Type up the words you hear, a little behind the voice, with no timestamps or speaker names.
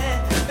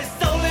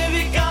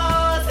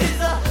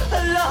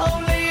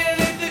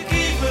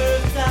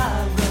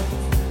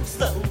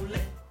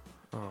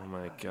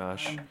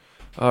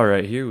All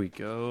right, here we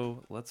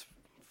go. Let's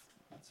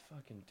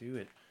fucking do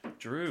it.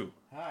 Drew.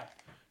 Hi.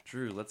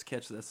 Drew, let's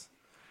catch this.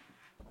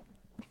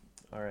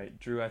 All right,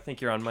 Drew, I think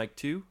you're on mic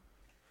 2.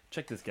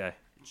 Check this guy.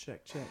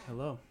 Check.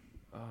 Hello.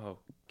 Oh,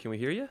 can we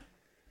hear you?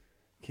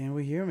 Can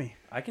we hear me?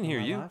 I can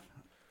hear you. Live?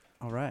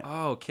 All right.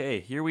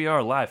 Okay, here we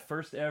are live.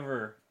 First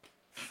ever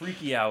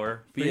Freaky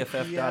Hour,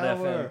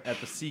 BFF.FM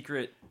at the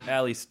Secret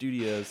Alley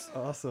Studios.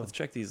 Awesome. Let's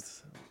check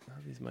these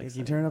mics. Can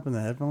you turn up in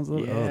the headphones a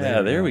little?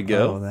 Yeah, there we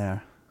go. Oh,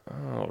 there.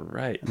 All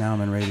right. Now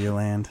I'm in Radio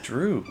Land.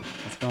 Drew.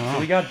 What's going So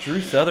on? we got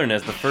Drew Southern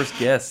as the first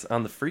guest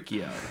on the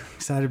Freaky Hour.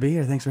 Excited to be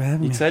here. Thanks for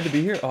having You me. excited to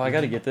be here? Oh, I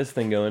got to get this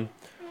thing going.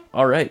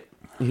 All right.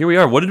 Here we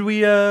are. What did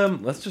we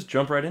let's just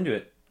jump right into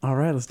it. All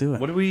right, let's do it.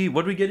 What did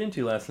we get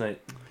into last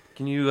night?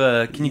 Can you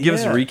give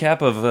us a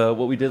recap of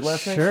what we did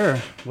last night? Sure.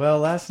 Well,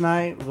 last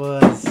night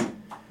was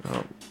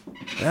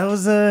that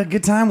was a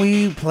good time.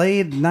 We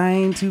played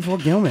 924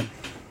 Gilman.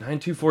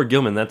 924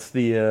 Gilman. That's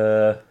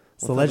the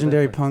It's the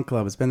legendary punk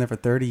club. It's been there for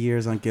 30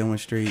 years on Gilman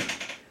Street.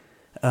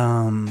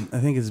 I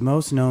think it's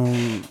most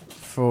known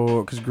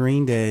for because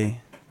Green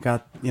Day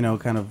got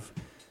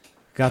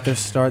their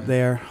start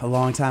there a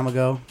long time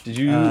ago. Did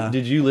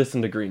you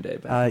listen to Green Day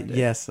back in the day?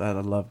 Yes, I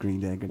love Green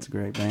Day. It's a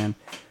great band.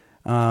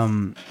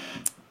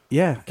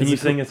 Yeah. Can you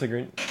sing us a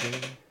Green Day?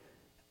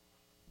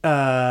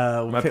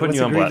 Am I putting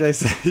you on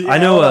blast? Yeah, I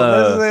know.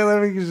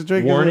 let me just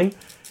drink Warning.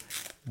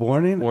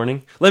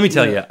 Warning. Let me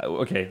tell you.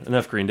 Okay,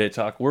 enough Green Day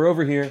talk. We're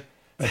over here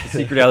at the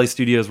Secret Alley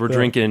Studios. We're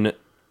drinking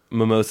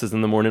mimosas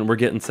in the morning. We're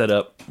getting set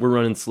up. We're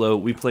running slow.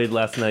 We played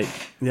last night.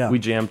 Yeah. We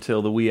jammed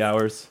till the wee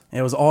hours.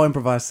 It was all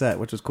improvised set,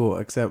 which was cool.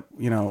 Except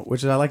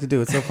which I like to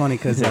do. It's so funny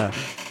because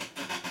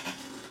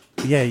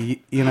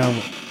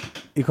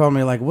you called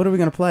me like, what are we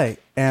gonna play?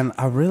 And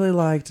I really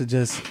like to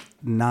just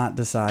not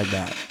decide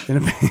that.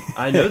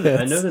 I know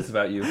that. I know this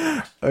about you.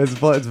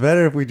 It's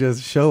better if we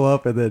just show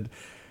up and then,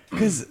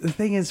 because the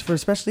thing is,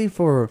 especially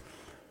for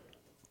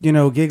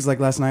gigs like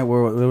last night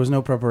where there was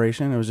no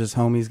preparation, it was just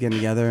homies getting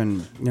together,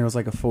 and it was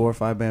like a 4 or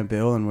 5 band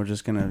bill, and we're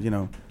just gonna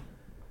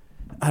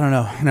I don't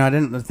know. I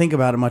didn't think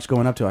about it much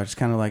going up to it. I just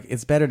kind of like,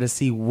 it's better to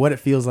see what it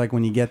feels like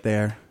when you get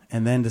there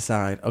and then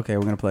decide, okay,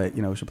 we're gonna play it.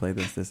 We should play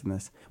this, and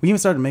this. We even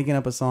started making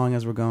up a song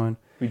as we're going.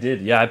 We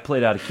did. Yeah, I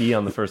played out of key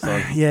on the first song.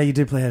 Yeah, you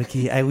did play out of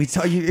key. We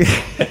taught you.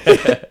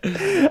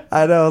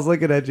 I know. I was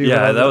looking at you.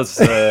 Yeah, that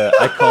was.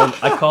 I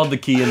called the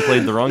key and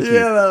played the wrong key.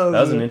 Yeah, that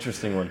was an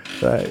interesting one.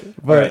 Right,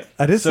 but right.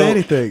 I didn't say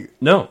anything.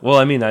 No, well,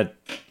 I mean, All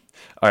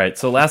right,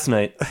 so last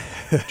night,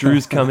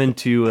 Drew's coming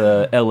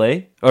to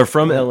L.A. or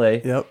from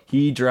L.A. Yep.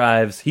 He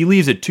drives. He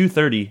leaves at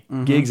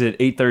 2:30. Gigs at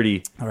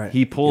 8:30. All right.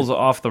 He pulls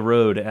off the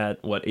road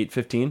at what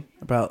 8:15.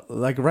 About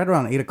like right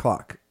around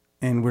 8:00.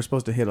 And we're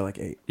supposed to hit at like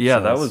 8. Yeah,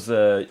 so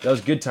that was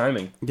good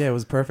timing. Yeah, it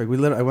was perfect. I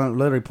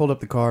literally pulled up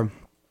the car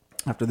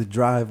after the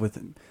drive with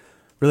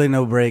really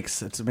no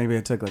brakes. Maybe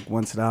I took like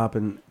one stop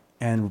and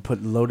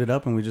loaded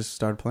up, and we just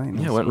started playing.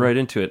 Yeah, went right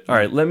into it. All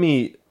right, let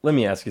me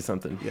ask you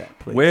something. Yeah,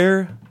 please.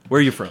 Where are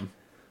you from?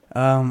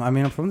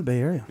 I'm from the Bay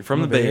Area. You're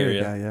from the Bay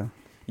Area. Guy, yeah.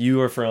 You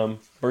are from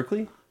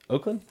Berkeley,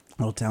 Oakland.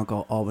 A little town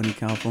called Albany,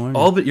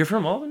 California. You're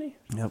from Albany.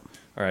 Yep.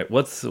 All right,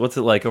 what's it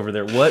like over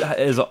there?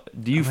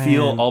 Do you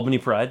feel Albany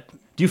pride?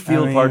 Do you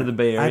feel part of the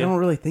Bay Area? I don't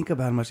really think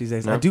about it much these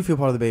days. No? I do feel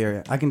part of the Bay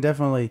Area. I can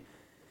definitely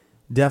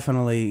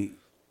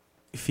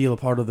feel a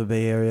part of the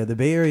Bay Area. The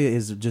Bay Area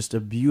is just a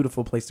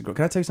beautiful place to grow.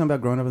 Can I tell you something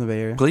about growing up in the Bay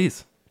Area?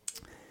 Please.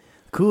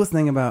 The coolest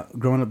thing about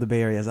growing up in the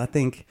Bay Area is I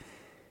think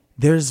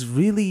there's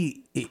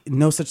really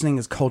no such thing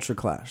as culture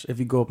clash if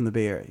you grow up in the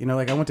Bay Area.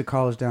 Like I went to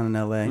college down in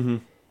LA,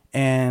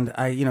 and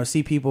I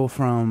see people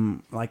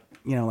from like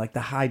the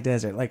high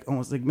desert, like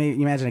almost like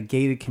maybe imagine a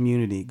gated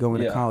community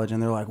going to college,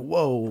 and they're like,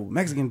 whoa,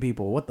 Mexican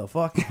people, what the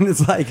fuck? And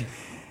it's like,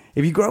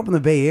 if you grow up in the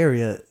Bay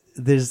Area,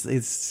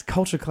 it's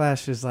culture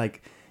clash is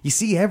like, you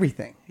see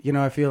everything.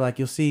 I feel like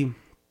you'll see,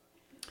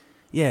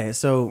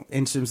 so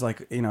in terms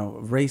like,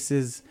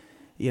 races,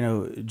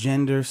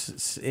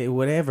 genders,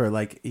 whatever,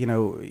 like,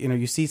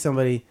 you see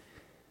somebody,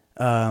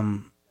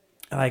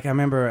 like I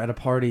remember at a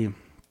party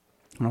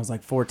when I was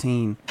like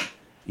 14,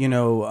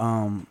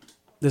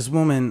 this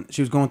woman,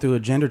 she was going through a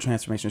gender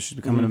transformation. She's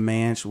becoming a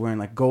man. She's wearing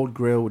like gold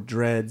grill with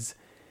dreads,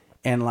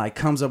 and like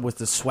comes up with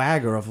the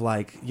swagger of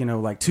like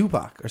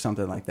Tupac or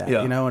something like that.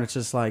 Yeah. And it's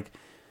just like,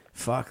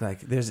 fuck, like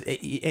there's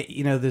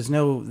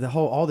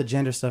all the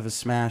gender stuff is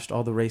smashed.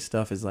 All the race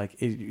stuff is like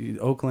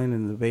Oakland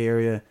and the Bay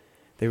Area.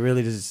 They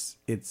really just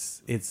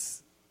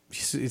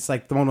it's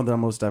like one of the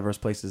most diverse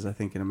places I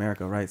think in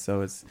America, right?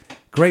 So it's a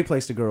great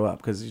place to grow up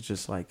because it's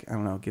just like, I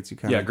don't know, it gets you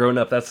kind of growing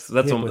up that's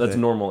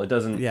normal. It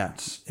doesn't. Yeah,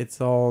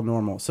 it's all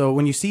normal. So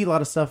when you see a lot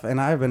of stuff,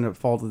 and I've been at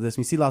fault of this,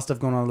 when you see a lot of stuff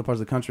going on in other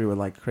parts of the country with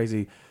like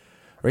crazy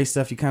race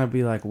stuff, you kind of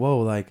be like, whoa,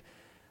 like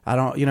I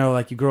don't,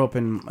 like you grow up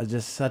in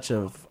just such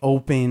a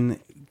open,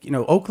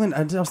 Oakland.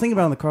 I was thinking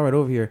about it in the car right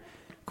over here.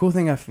 Cool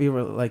thing I feel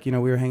like, we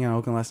were hanging out in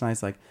Oakland last night.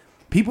 It's like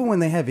people when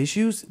they have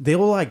issues,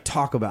 they'll like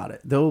talk about it.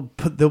 They'll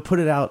put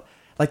it out.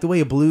 Like the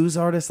way a blues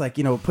artist, like,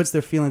 puts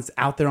their feelings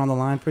out there on the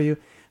line for you.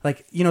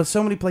 like,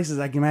 so many places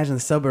I can imagine the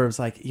suburbs,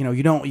 like,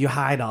 you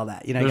hide all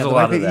that. You There's got a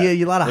lot of that.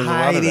 a lot of There's a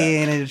lot of that.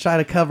 hiding and you try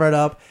to cover it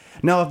up.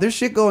 No, if there's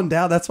shit going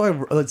down, that's why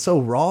it's so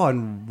raw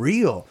and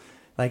real.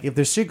 Like, if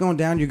there's shit going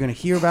down, you're going to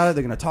hear about it.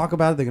 They're going to talk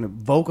about it. They're going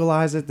to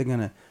vocalize it. They're going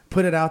to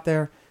put it out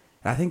there.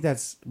 And I think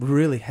that's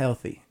really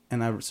healthy.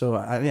 And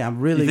I'm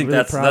really,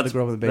 really proud to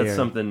grow up in the Bay Area. That's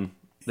something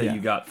that you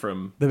got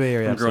from the Bay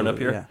Area, from growing up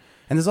here. Yeah.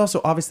 And there's also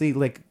obviously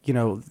like,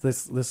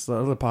 this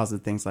other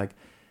positive things like,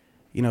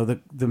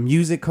 the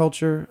music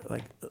culture,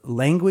 like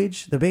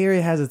language. The Bay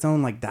Area has its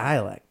own like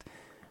dialect.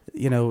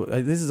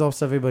 This is all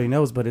stuff everybody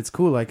knows, but it's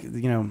cool. Like,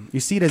 you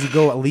see it as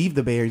you leave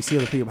the Bay Area, you see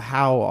other people,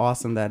 how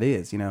awesome that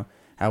is,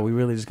 how we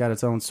really just got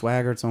its own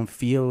swagger, its own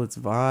feel, its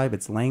vibe,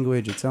 its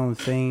language, its own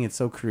thing. It's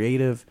so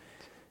creative.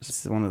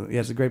 It's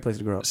it's a great place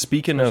to grow up.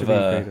 Speaking of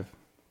the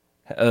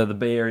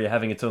Bay Area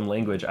having its own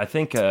language, I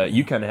think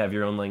you kind of have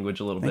your own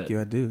language a little bit. Thank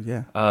you, I do,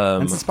 yeah.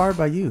 And it's inspired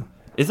by you.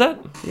 Is that?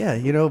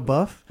 Yeah,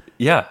 Buff.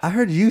 Yeah. I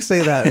heard you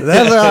say that.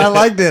 That's why I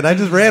liked it. I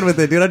just ran with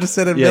it, dude. I just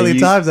said it a million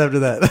times after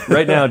that.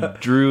 Right now,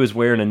 Drew is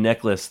wearing a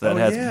necklace that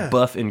has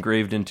Buff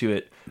engraved into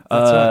it.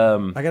 That's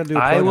right. I gotta do a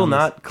plug I will on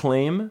not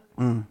claim...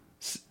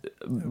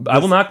 I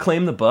will not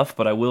claim the Buff,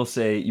 but I will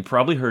say you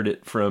probably heard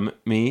it from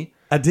me.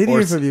 I did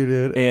hear from you,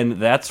 dude. And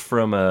that's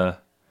from a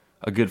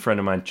good friend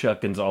of mine, Chuck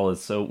Gonzalez.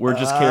 So we're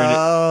just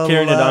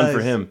carrying it on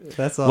for him.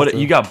 That's awesome. What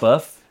you got,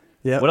 Buff?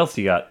 Yeah. What else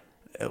you got?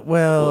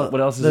 Well,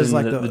 what else is in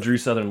like the Drew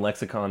Southern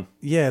lexicon?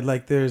 Yeah,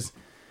 like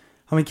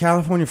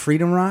California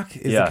Freedom Rock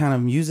is the kind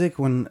of music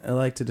when I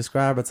like to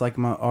describe. It's like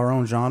our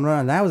own genre,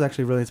 and that was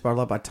actually really inspired a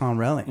lot by Tom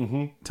Relling.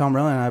 Mm-hmm. Tom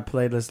Relling and I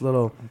played this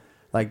little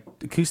like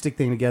acoustic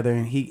thing together,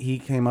 and he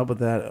came up with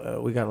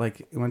that. We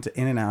went to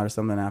In-N-Out or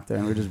something after,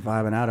 and we were just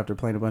vibing out after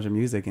playing a bunch of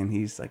music. And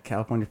he's like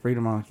California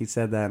Freedom Rock. He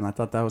said that, and I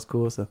thought that was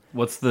cool. So,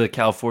 what's the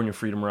California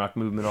Freedom Rock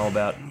movement all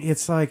about?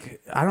 It's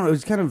like, I don't know.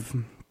 It's kind of,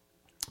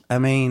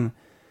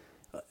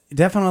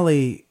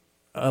 definitely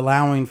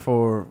allowing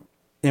for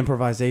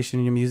improvisation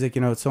in your music.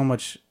 It's so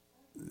much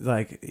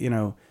like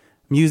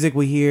music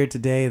we hear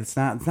today. It's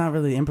not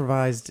really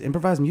improvised.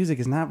 Improvised music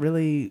is not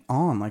really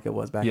on like it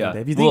was back in the day.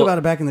 If you think about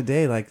it, back in the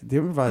day, like the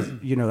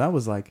improvised, that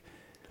was like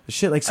the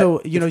shit. Like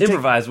so,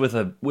 improvised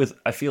with.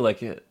 I feel like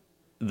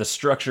the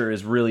structure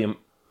is really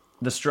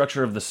the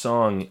structure of the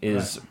song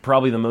is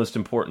probably the most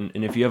important.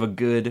 And if you have a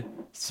good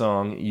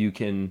song, you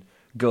can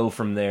go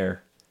from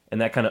there. And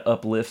that kind of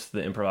uplifts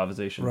the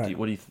improvisation. Right.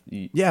 What do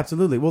you? Yeah,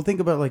 absolutely. Well, think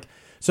about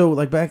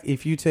back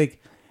if you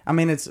take,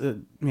 it's I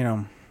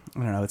don't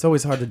know. It's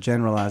always hard to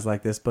generalize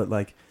like this, but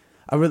like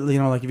I really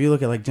like if you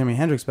look at like Jimi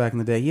Hendrix back in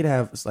the day, he'd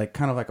have like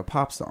kind of like a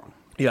pop song.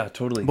 Yeah,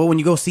 totally. But when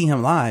you go see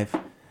him live,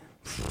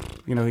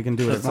 he can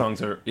do it. The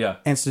songs are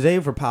And today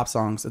for pop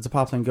songs, it's a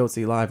pop song. You go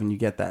see live and you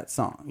get that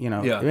song. Yeah.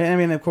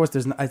 Of course,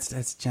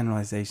 it's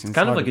generalization. It's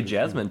kind of like a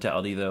jazz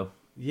mentality, though.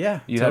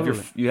 Yeah, you have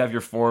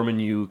your form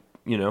and you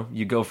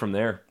go from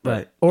there.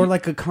 Right. Or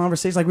like a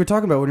conversation, like we were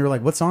talking about when you were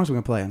like, what songs are we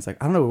going to play? And it's like,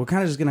 I don't know, we're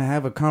kind of just going to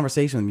have a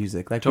conversation with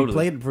music. Like we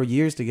played for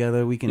years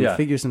together. We can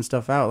figure some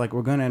stuff out. Like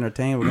we're going to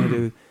entertain, we're going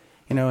to do,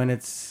 and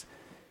it's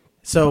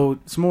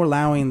more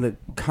allowing the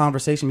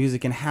conversation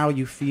music and how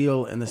you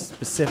feel in the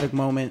specific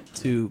moment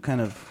to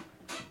kind of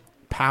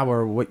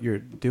power what you're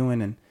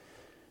doing. And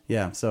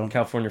so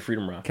California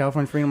Freedom Rock. Do you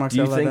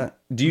think, like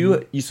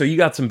that. So you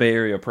got some Bay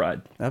Area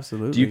pride.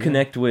 Absolutely. Do you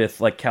connect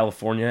with like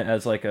California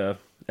as like a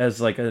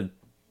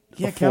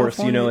force,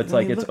 it's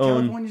like its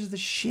own. California's the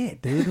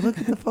shit, dude. Look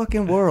at the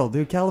fucking world,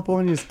 dude.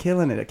 California's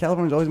killing it.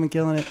 California's always been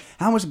killing it.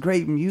 How much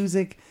great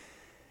music.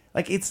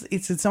 Like it's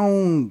its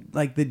own,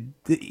 like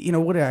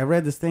I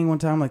read this thing one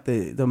time, like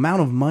the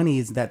amount of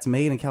money that's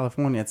made in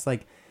California, it's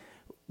like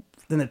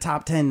in the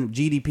top 10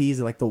 GDPs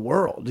of like the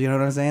world. You know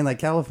what I'm saying? Like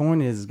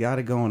California's got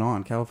it going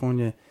on.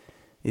 California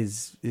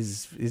is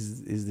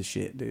the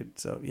shit, dude.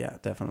 So yeah,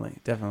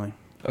 definitely.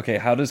 Okay,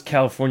 how does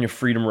California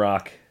Freedom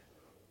Rock?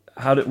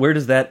 Where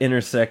does that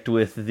intersect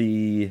with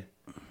the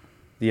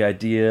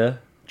idea,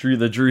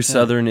 the Drew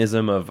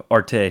Southernism of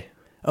Arte?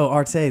 Oh,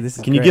 Arte, this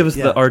is Can you give us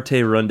the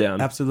Arte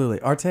rundown?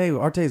 Absolutely.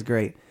 Arte is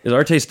great. Is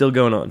Arte still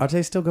going on?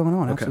 Arte's still going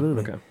on,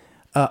 absolutely. Okay.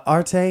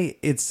 Arte,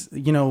 it's,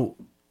 this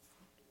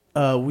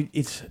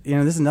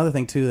is another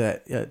thing too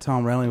that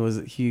Tom Relling was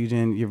huge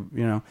in,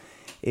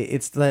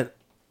 it's that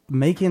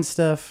making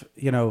stuff,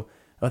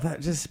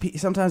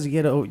 sometimes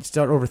you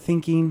start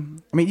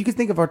overthinking. I mean, you can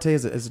think of Arte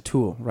as a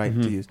tool, right,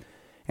 to use.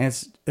 And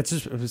it's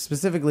just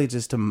specifically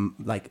just to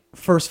like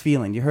first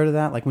feeling. You heard of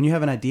that? Like when you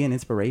have an idea and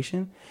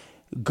inspiration,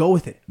 go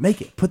with it,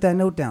 make it, put that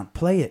note down,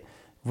 play it,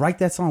 write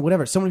that song,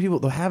 whatever. So many people,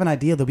 they'll have an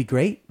idea, they'll be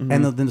great, and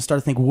then they'll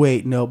start to think,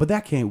 wait, no, but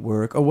that can't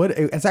work, or what?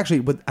 It's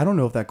actually, but I don't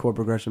know if that chord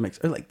progression makes.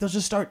 Or like they'll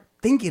just start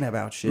thinking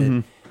about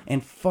shit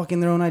and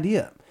fucking their own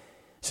idea.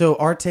 So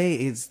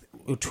Arte is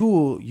a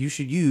tool you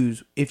should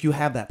use if you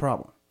have that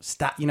problem.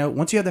 Stop.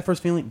 Once you have that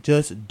first feeling,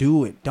 just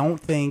do it. Don't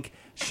think.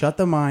 Shut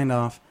the mind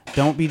off.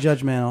 Don't be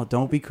judgmental.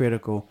 Don't be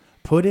critical.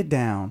 Put it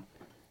down.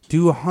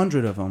 Do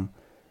 100 of them,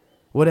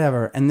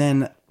 whatever, and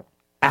then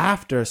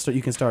after, so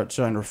you can start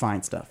trying to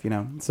refine stuff.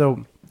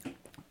 So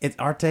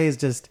Arte is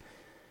just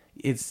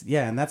it's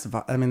and that's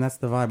I mean that's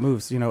the vibe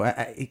moves. You know,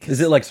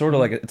 Is it like sort of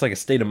like it's like a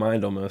state of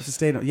mind almost? It's a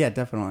state of, yeah,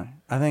 definitely.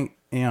 I think,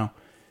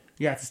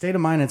 it's a state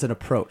of mind. It's an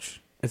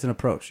approach. It's an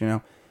approach,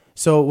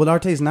 So what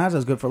Arte's not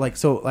as good for,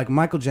 like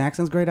Michael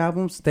Jackson's great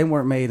albums, they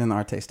weren't made in the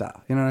Arte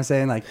style. You know what I'm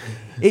saying? Like,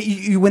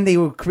 when they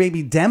were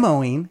maybe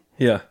demoing,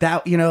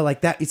 that,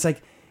 like that, it's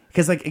like,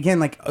 because like, again,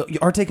 like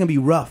Arte can be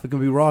rough, it can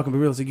be raw, it can be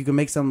real. So you can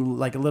make some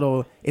like a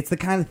little, it's the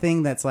kind of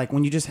thing that's like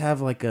when you just have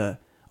like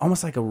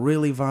almost like a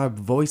really vibe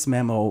voice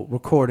memo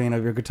recording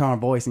of your guitar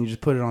and voice, and you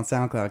just put it on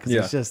SoundCloud because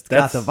it's just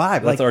got the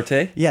vibe. That's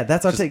Arte? Yeah,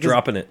 that's Arte. Just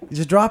dropping it.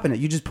 Just dropping it.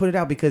 You just put it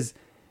out because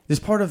there's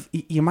part of,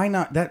 you might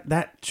not,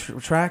 that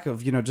track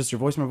of, just your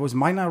voice memo voice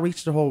might not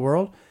reach the whole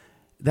world.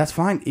 That's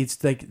fine.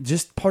 It's like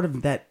just part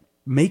of that,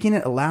 making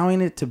it,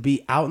 allowing it to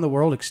be out in the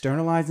world,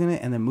 externalizing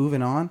it, and then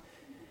moving on.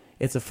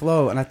 It's a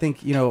flow, and I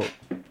think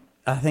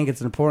it's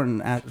an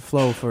important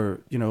flow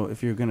for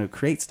if you're going to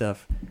create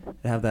stuff,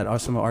 to have that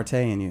some Arte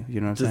in you.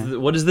 You know what I'm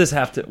saying? What does this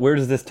have to? Where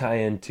does this tie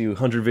into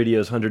 100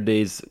 videos, 100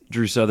 days,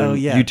 Drew Southern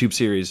YouTube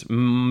series?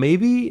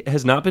 Maybe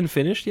has not been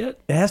finished yet.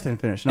 It has been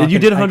finished. You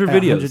did 100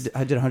 videos.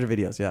 I did 100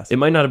 videos. Yes. It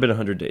might not have been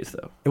 100 days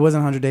though. It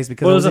wasn't 100 days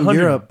because it was in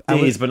 100 Europe.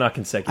 Days, but not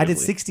consecutively. I did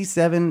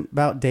 67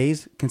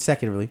 days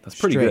consecutively. That's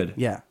pretty good.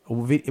 Yeah,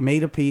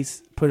 made a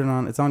piece, put it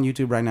on. It's on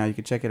YouTube right now. You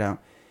can check it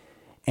out.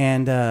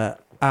 And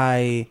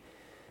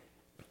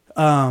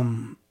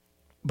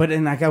but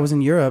then like I was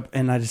in Europe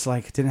and I just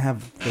like didn't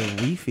have the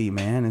Wi-Fi,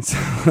 man, and so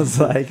I was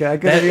like I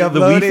couldn't be uploaded. The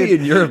Wi-Fi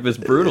in Europe is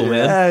brutal,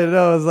 man. Yeah, I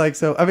know. It was like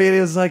so. I mean,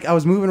 it was like I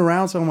was moving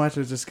around so much,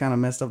 it just kind of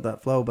messed up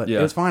that flow. But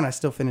it was fine. I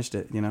still finished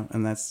it,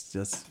 and that's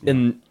just.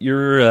 And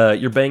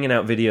you're banging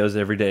out videos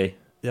every day.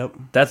 Yep.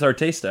 That's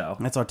Arte style.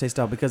 That's Arte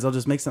style because I'll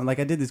just make something. Like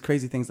I did these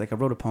crazy things. Like I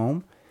wrote a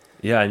poem.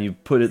 Yeah, and you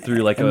put it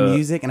through like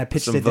music, and I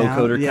pitched it down.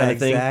 Vocoder kind of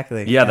thing.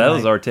 Exactly. Yeah, that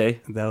was Arte.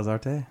 That was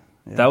Arte.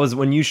 Yeah. That was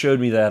when you showed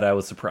me that I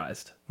was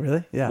surprised.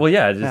 Really? Yeah. Well,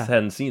 yeah, I just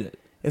hadn't seen it.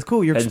 It's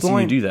cool. You're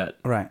exploring. Seen you do that.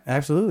 Right.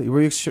 Absolutely.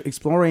 We're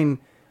exploring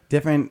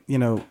different,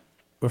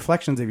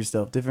 reflections of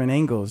yourself, different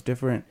angles,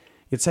 different.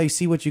 It's how you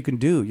see what you can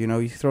do.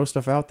 You throw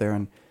stuff out there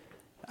and,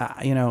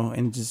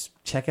 and just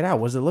check it out.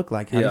 What does it look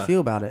like? How do you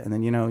feel about it? And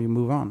then, you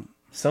move on.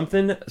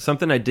 Something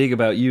I dig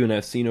about you and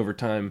I've seen over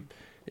time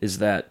is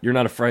that you're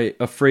not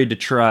afraid to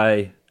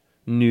try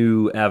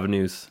new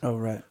avenues. Oh,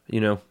 right.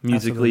 Musically.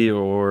 Absolutely.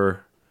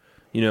 Or,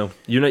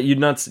 you're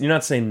not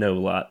saying no a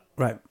lot.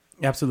 Right.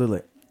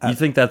 Absolutely. You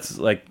think that's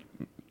like,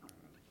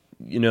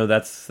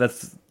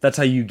 that's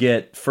how you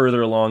get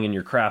further along in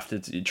your craft.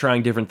 It's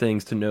trying different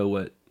things to know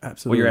what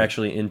you're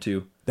actually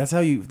into. That's how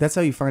you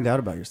find out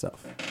about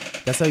yourself.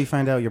 That's how you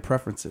find out your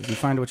preferences. You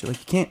find what you like.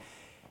 You can't,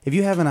 if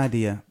you have an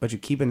idea, but you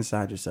keep it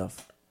inside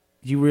yourself,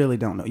 you really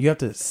don't know. You have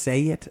to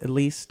say it at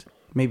least,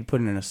 maybe put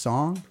it in a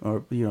song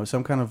or,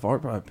 some kind of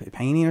art,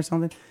 painting or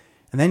something.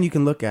 And then you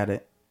can look at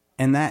it.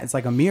 And that it's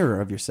like a mirror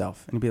of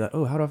yourself, and you'd be like,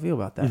 "Oh, how do I feel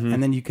about that?" Mm-hmm.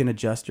 And then you can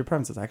adjust your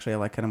preferences. Actually, I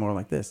like kind of more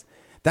like this.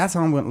 That's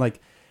how I'm going. Like,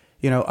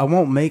 I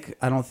won't make.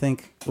 I don't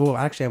think. Well,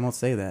 actually, I won't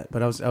say that.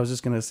 But I was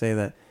just gonna say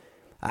that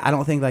I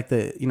don't think like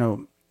the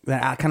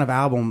that kind of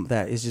album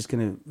that is just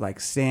gonna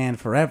like stand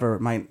forever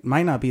might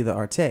not be the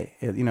Arte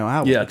album.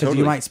 Yeah, because totally.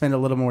 You might spend a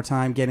little more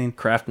time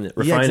crafting it,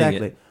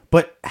 refining it.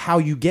 But how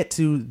you get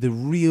to the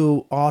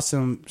real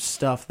awesome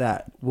stuff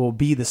that will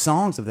be the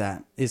songs of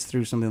that is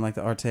through something like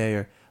the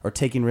Arte or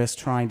taking risks,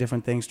 trying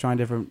different things, trying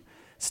different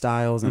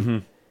styles.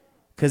 And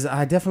because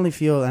I definitely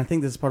feel, and I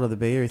think this is part of the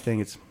Bay Area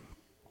thing,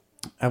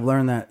 I've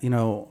learned that,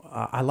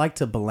 I like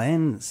to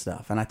blend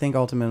stuff. And I think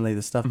ultimately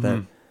the stuff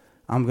that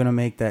I'm going to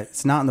make that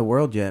it's not in the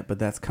world yet, but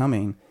that's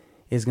coming,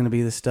 is going to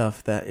be the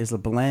stuff that is a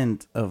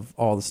blend of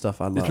all the stuff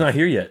I love. It's not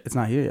here yet. It's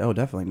not here yet. Oh,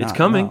 definitely not. It's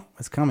coming. No,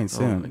 it's coming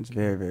soon. It's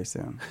very, very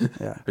soon.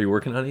 Yeah. Are you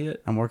working on it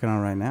yet? I'm working on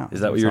it right now.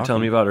 Is that what you were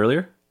telling me about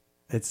earlier?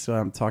 It's what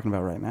I'm talking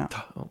about right now.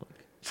 Oh,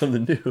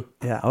 something new.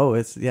 Yeah. Oh,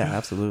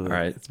 absolutely. All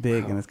right. It's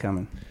big and it's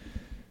coming.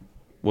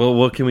 Well,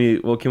 what can we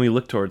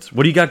look towards?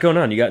 What do you got going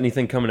on? You got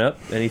anything coming up?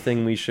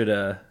 Anything we should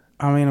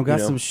I've got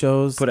some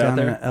shows put down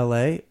out there? in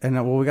LA,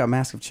 and we got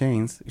Mask of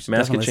Chains. You should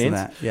Mask of definitely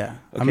listen Chains? to that. Yeah.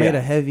 Okay. I made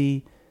a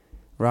heavy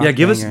rock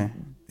banger.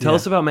 Tell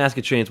us about Mask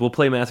of Chains. We'll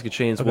play Mask of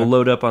Chains. Okay. We'll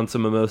load up on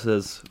some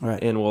mimosas,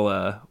 and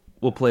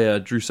we'll play a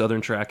Drew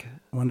Southern track.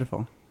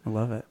 Wonderful. I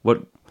love it.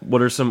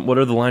 What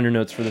are the liner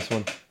notes for this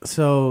one?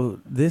 So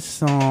this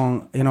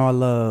song, I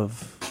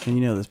love, and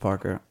you know this,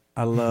 Parker,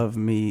 I love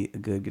me a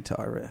good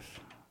guitar riff.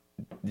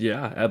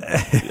 Yeah,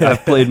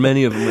 I've played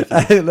many of them with you.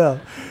 I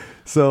know.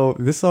 So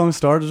this song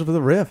started with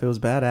a riff. It was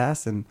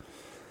badass,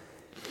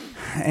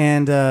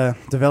 and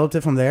developed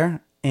it from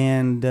there.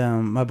 And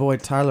my boy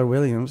Tyler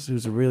Williams,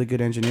 who's a really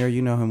good engineer,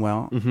 you know him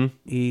well. Mm-hmm.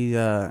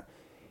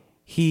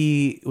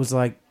 He was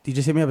like, he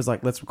just hit me up. Was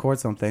like, let's record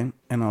something,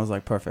 and I was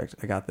like, perfect,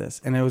 I got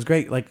this. And it was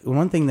great. Like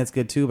one thing that's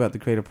good too about the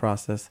creative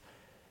process,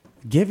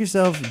 give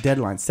yourself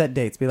deadlines, set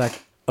dates. Be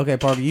like, okay,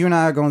 Parker, you and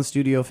I are going to the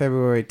studio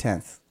February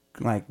 10th.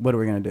 Like, what are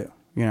we gonna do?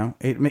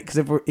 Because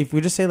if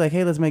we just say like,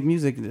 hey, let's make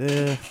music,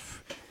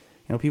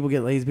 people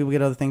get lazy, people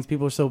get other things,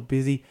 people are so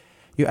busy.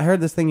 I heard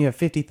this thing: you have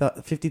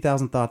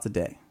 50,000 thoughts a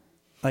day.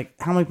 like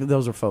how many of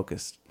those are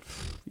focused?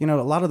 You know,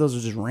 a lot of those are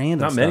just random.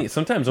 Not stuff. many.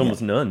 Sometimes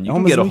almost none. You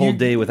Almost can get a none. whole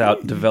day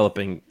without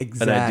developing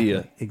Exactly, an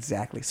idea.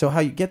 Exactly. So how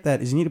you get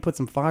that is you need to put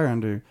some fire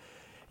under.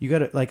 You got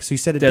to like. So you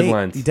set a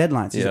Deadlines. date.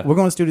 Deadlines. Yeah. We're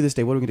going to the studio this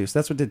day. What are we gonna do? So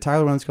that's what did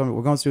Tyler Runs coming.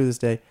 We're going to the studio this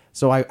day.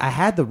 So I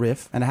had the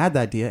riff and I had the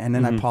idea, and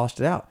then I polished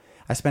it out.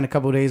 I spent a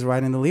couple of days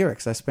writing the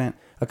lyrics. I spent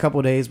a couple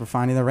of days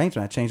refining the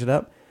arrangement. I changed it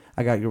up.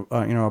 I got your,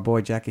 our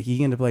boy Jack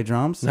Keegan to play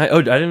drums. I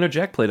didn't know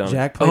Jack played on it.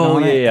 Jack played oh,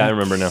 on yeah, it. yeah, I and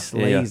remember now.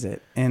 Slays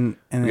it. And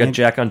We got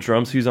Jack on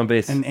drums. Who's on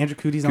bass? and Andrew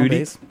Cootie's on Cootie?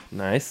 bass.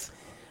 Nice.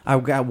 I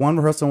got one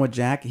rehearsal with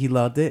Jack. He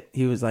loved it.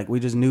 He was like, we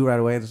just knew right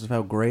away this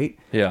felt great.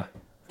 Yeah.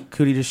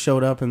 Cootie just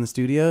showed up in the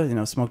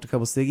studio, smoked a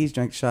couple ciggies,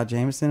 drank a shot of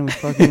Jameson, and we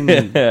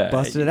fucking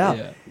busted it out.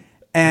 Yeah.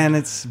 And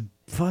it's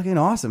fucking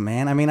awesome,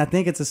 man. I mean, I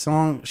think it's a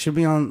song should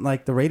be on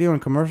like the radio and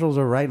commercials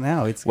or right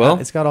now. It's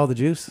got all the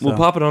juice. So. We'll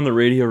pop it on the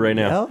radio right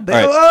now. All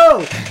right. All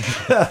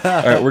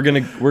right, we're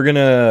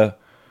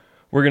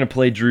gonna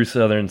play Drew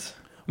Southern's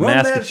Run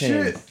Mask that of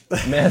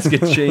Chains. Mask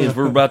of Chains.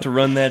 We're about to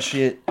run that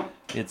shit.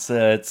 It's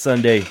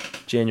Sunday,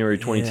 January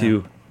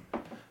 22.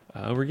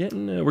 We're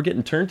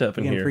getting turned up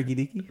in here. Freaky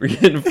deaky. We're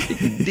getting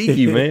freaky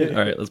deaky, man.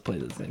 All right, let's play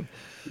this thing.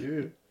 Yeah.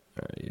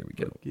 All right, here we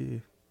go. Yeah.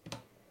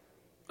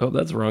 Oh,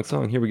 that's the wrong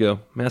song. Here we go.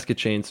 Mask of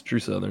Chains, Drew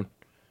Southern.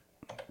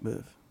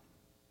 Biff.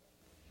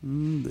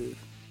 Biff.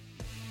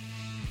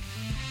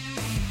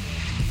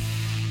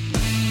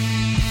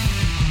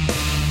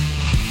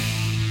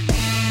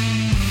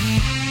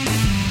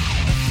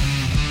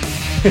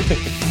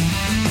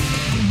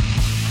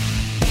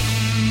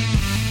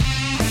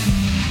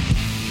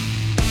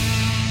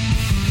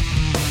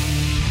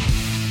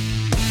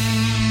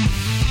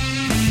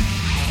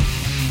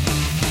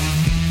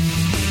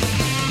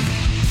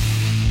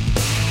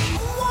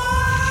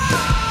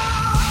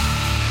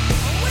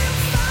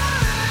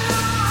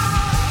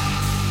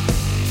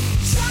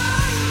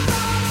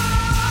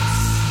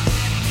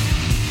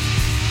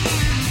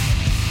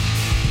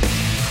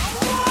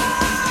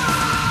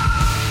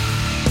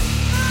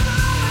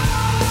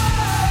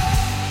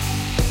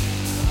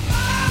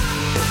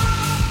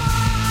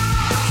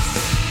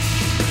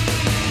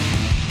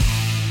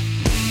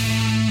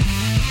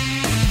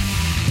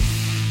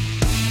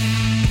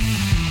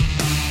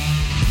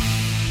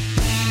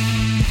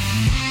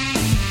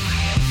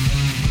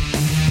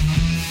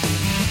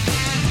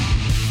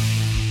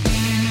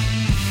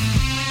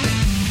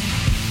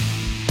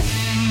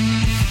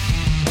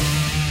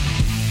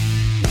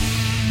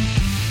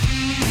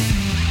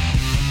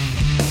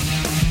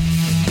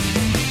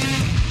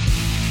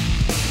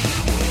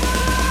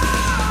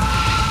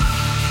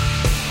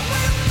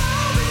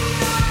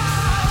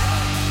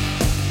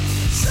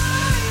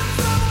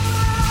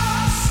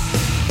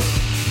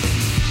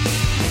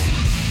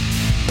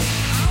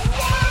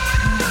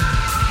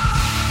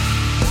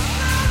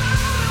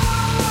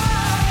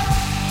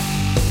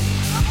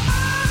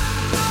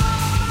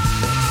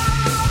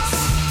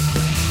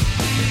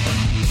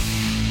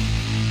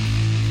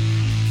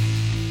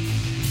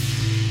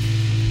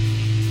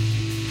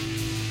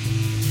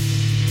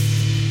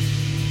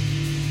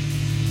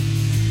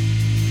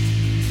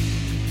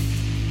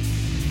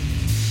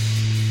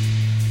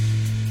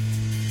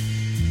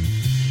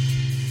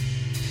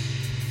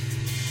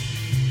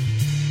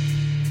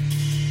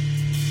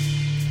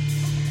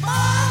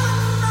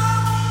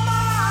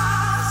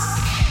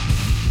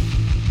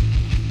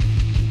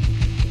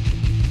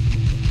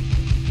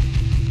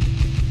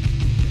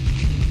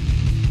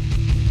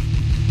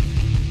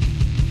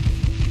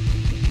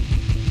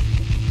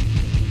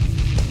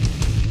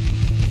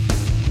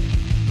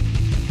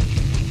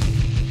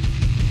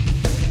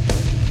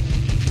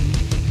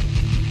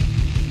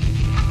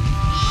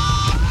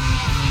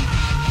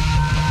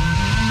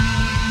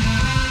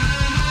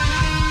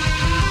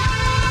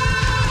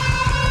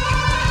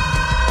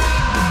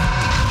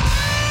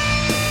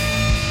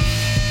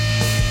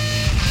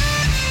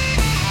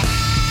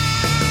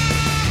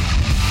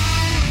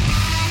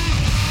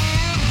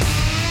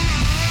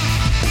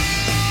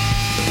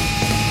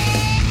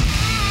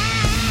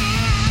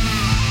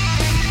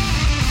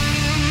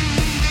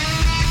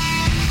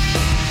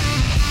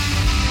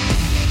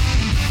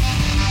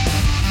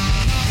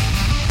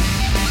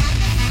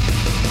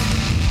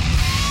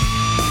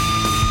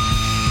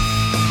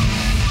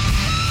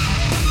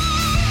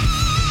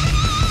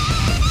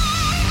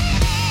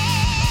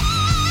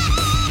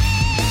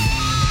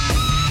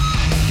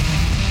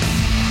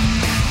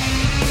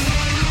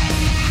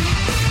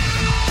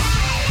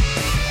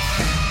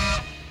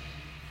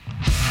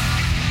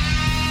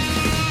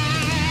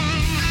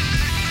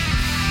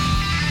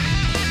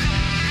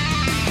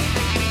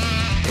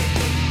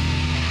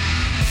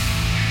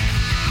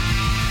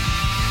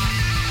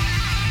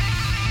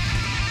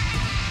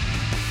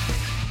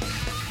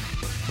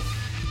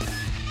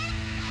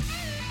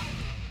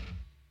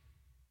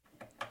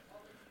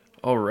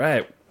 All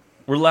right.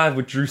 We're live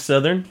with Drew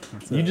Southern.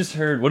 You just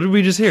heard, what did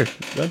we just hear?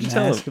 Why'd you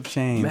tell him? Mask of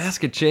Chains.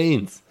 Mask of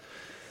Chains.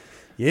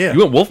 Yeah. You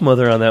went Wolf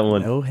Mother on that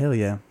one. Oh, hell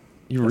yeah.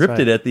 You That's ripped right.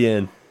 it at the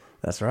end.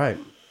 That's right.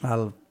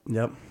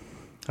 Yep.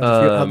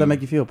 How'd that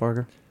make you feel,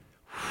 Parker?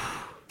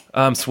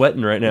 I'm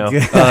sweating right now.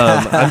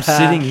 I'm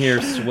sitting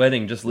here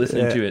sweating just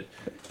listening to it.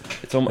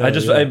 It's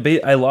almost,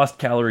 I lost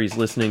calories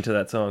listening to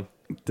that song.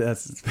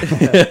 That's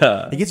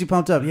it gets you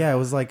pumped up. Yeah, it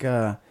was like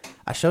I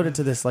showed it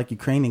to this like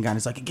Ukrainian guy. And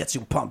he's like, it gets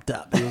you pumped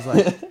up. He was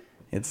like,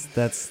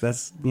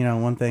 that's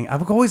one thing.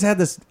 I've always had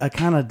this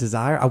kind of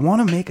desire. I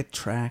want to make a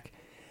track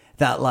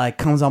that like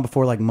comes on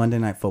before like Monday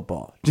Night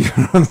Football. Do you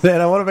know what I'm saying?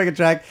 I want to make a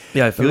track.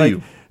 Yeah, I feel like,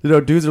 you.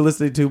 Dudes are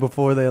listening to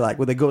before they like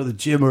when they go to the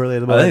gym early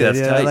in the morning. I think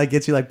that's tight. It like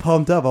gets you like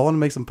pumped up. I want to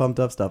make some pumped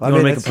up stuff.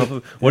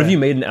 What if you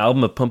made an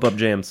album of pump up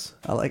jams?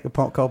 I like a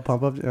called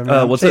pump up.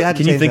 I mean,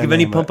 Can you think of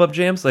any pump up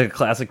jams? Like a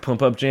classic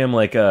pump up jam,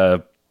 like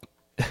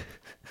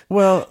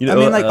Well,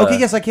 okay,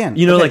 yes, I can.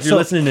 You know, okay, like you're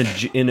listening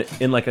to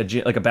in like a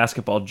gym, like a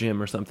basketball gym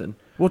or something.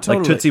 Well, totally.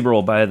 Like Tootsie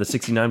Roll by the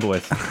 69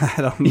 Boys. I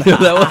don't know. You know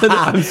that one?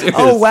 I'm serious.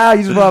 Oh wow,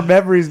 you just brought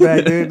memories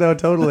back, dude. No,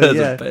 totally. That's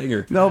yeah. a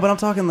banger. No, but I'm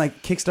talking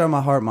like Kickstart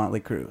My Heart, Motley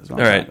Crue. All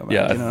right,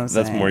 yeah, you know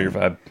that's more your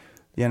vibe.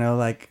 You know,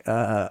 like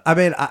I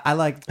mean, I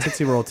like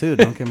Tootsie Roll too.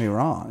 Don't get me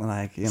wrong.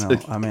 Like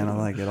I mean, I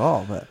like it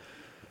all, but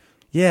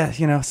yeah,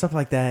 stuff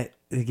like that.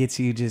 It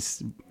gets you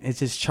it's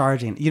just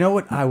charging. You know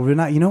what?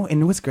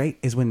 And what's great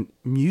is when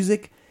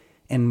music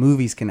and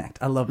movies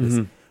connect. I love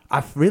this.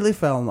 I really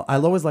I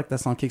always liked that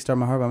song "Kickstart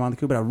My Heart" by Motley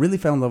Crue, but I really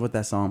fell in love with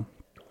that song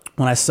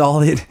when I saw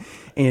it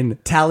in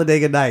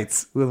Talladega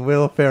Nights with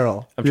Will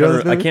Ferrell.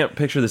 I can't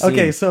picture the scene.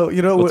 Okay, so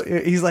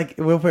he's like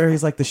Will Ferrell.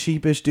 He's like the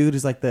sheepish dude.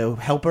 He's like the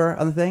helper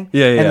on the thing.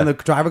 Yeah. And then the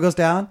driver goes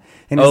down,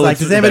 and he's like,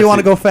 "Does anybody want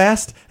to go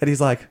fast?" And he's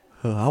like,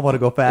 "Oh, I want to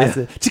go fast."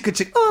 Yeah. Chicka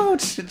chicka, oh,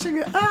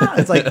 chicka, ah.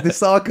 It's like the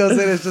song comes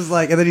in. It's just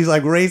like, and then he's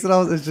like racing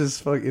on. It's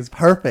just, it's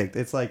perfect.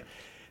 It's like.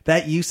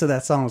 That use of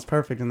that song was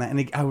perfect,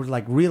 and I would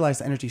like realize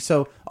the energy.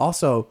 So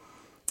also,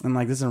 and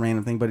like this is a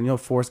random thing, but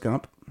Forrest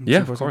Gump. Yeah,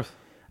 of course.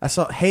 I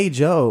saw "Hey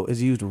Joe"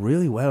 is used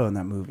really well in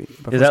that movie.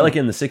 Is that like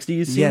in the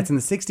 60s? Yeah, it's in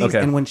the 60s. Okay.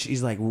 And when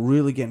she's like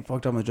really getting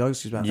fucked up with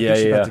drugs, she's about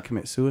to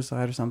commit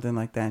suicide or something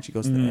like that. And she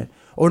goes to the head.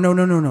 Or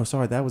no.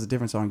 Sorry, that was a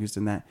different song used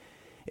in that.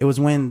 It was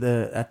when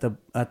at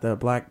the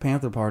Black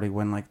Panther party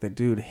when like the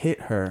dude hit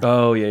her.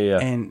 Oh yeah.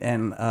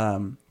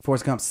 And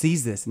Forrest Gump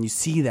sees this, and you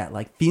see that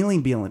like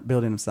feeling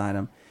building inside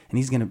him. And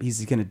he's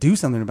gonna do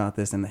something about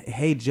this. And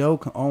Hey Joe,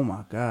 oh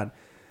my God,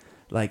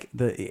 like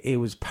it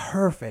was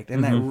perfect.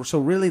 And that so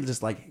really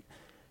just like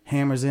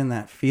hammers in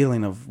that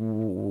feeling of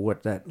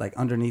what that like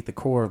underneath the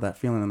core of that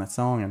feeling in that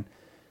song. And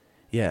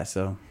yeah,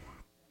 so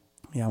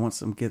yeah, I want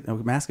some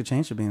Mask of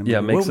Chains should be in a movie.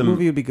 Yeah, what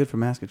movie would be good for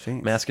Mask of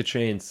Chains? Mask of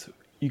Chains.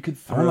 You could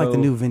throw. I want like the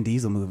new Vin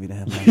Diesel movie to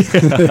have.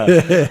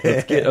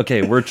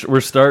 Okay,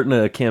 we're starting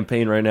a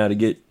campaign right now to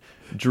get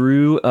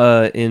Drew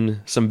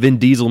in some Vin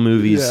Diesel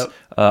movies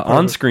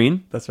on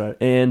screen. That's right.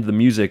 And the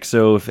music.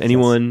 So if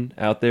anyone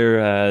out there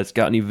has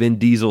got any Vin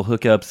Diesel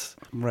hookups,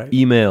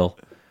 email.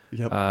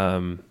 Yep.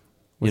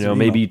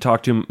 Maybe you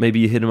talk to him. Maybe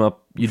you hit him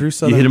up. You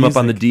hit him up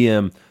on the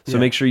DM. So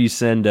make sure you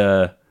send.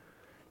 DM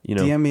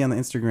me on the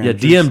Instagram. Yeah,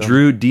 DM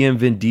Drew. DM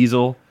Vin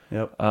Diesel.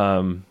 Yep.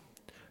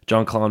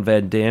 Jean-Claude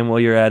Van Damme while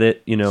you're at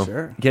it.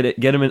 Sure. Get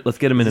him in. Let's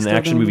get him in an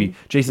action movie.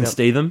 Jason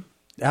Statham.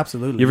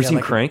 Absolutely. You ever seen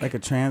Crank? Like a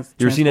trans.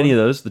 You ever seen any of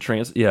those? The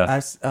trans? Yeah.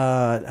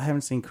 I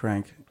haven't seen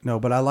Crank. No,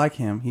 but I like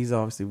him. He's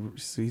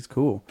he's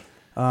cool.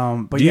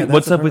 But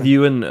what's up with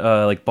you and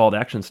like bald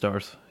action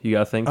stars? You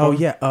got a thing? Oh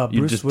yeah,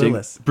 Bruce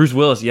Willis. Bruce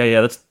Willis.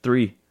 Yeah. That's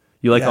 3.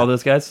 You like all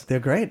those guys? They're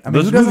great. I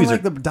mean, who doesn't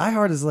like Die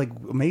Hard is like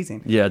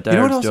amazing. Yeah, Die Hard's You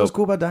know what else dope. was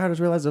cool about Die Hard? I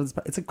just realized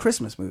it's a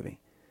Christmas movie.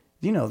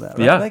 You know that,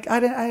 right? Yeah. Like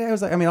I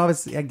was like, I mean,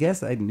 obviously, I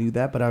guess I knew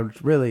that, but I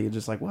was really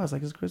just like, wow, it's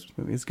like it's a Christmas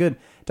movie. It's good.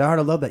 Die Hard,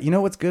 I love that. You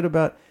know what's good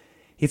about?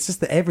 It's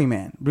just the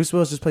everyman. Bruce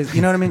Willis just plays.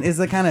 You know what I mean? It's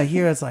the kind of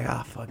here. It's like,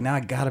 fuck. Now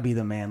I gotta be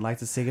the man.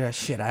 Lights a cigarette.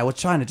 Shit. I was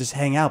trying to just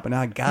hang out, but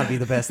now I gotta be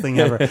the best thing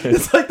ever.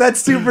 It's like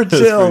that's super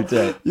chill.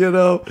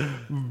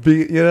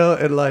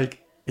 And like.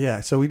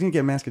 Yeah, so we didn't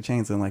get Mask of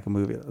Chains in like a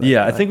movie.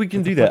 I think we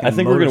can do that. I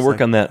think we're going to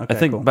work on that. Okay, I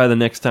think cool. by the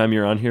next time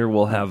you're on here,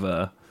 we'll have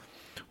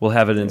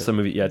it in some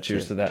of it. Yeah,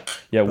 cheers to that.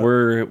 Yeah,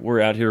 we're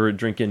out here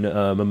drinking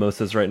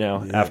mimosas right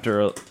now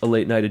after a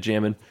late night of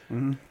jamming.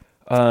 Mm-hmm.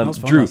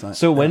 Drew,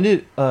 so when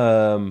did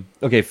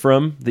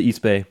from the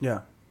East Bay?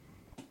 Yeah.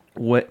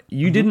 What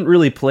you didn't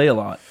really play a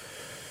lot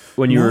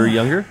when you were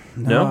younger?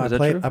 No, is that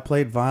true? I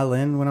played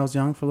violin when I was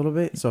young for a little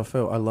bit, so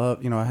I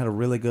love. I had a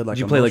really good like.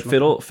 Did you play like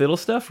fiddle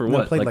stuff or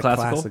what? I played like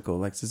classical,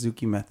 like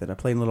Suzuki Method. I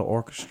played in a little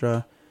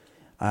orchestra.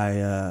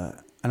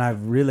 And I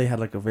really had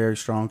like a very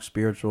strong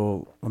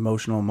spiritual,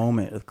 emotional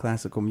moment with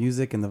classical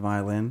music and the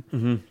violin.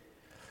 Mm-hmm.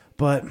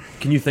 But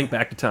can you think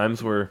back to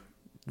times where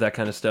that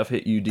kind of stuff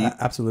hit you deep?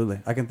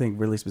 Absolutely, I can think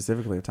really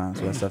specifically of times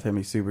where that stuff hit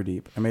me super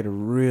deep. It made a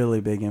really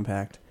big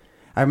impact.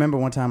 I remember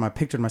one time I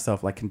pictured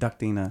myself like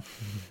conducting a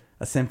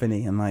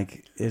symphony, and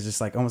like it's just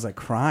like almost like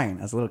crying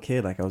as a little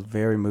kid. Like I was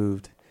very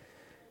moved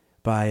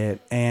by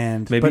it,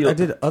 and maybe I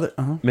did other.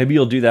 Maybe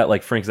you'll do that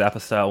like Frank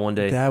Zappa style one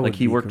day. That like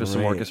he would be worked with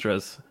some great.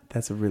 orchestras.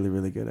 That's a really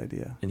really good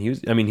idea. And he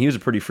was a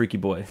pretty freaky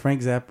boy.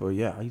 Frank Zappa,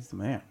 yeah, he's the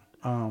man.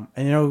 And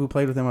you know who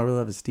played with him? I really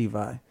love is Steve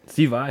Vai.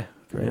 Steve Vai,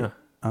 great.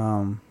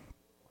 Yeah.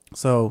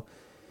 So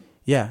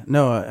Yeah,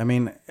 no, I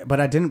mean,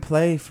 but I didn't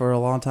play for a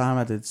long time.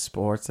 I did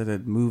sports, I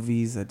did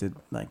movies, I did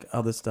like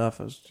other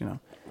stuff. I was,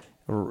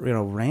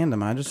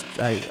 random. I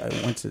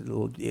went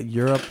to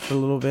Europe for a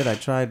little bit. I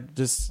tried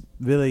just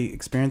really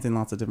experiencing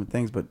lots of different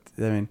things, but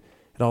I mean,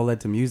 it all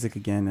led to music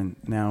again, and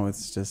now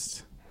it's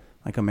just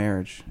like a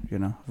marriage.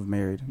 I've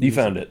married. You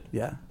found it.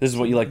 Yeah, this is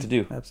what you like to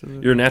do.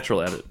 Absolutely, you're a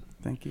natural at it.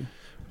 Thank you.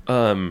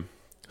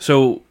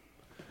 So.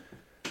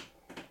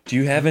 Do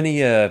you have any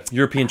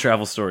European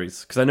travel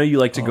stories? Because I know you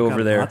like to go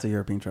over there. Lots of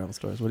European travel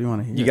stories. What do you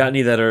want to hear? You got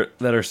any that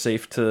are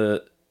safe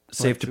to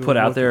put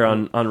out there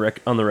on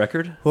the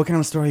record? What kind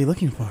of story are you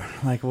looking for?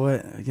 Like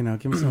what? Give me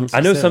some. Specific. I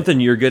know something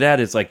you're good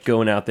at is like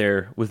going out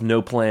there with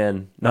no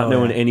plan, not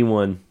knowing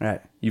anyone.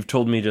 Right. You've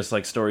told me just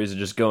like stories of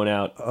just going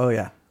out. Oh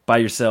yeah. By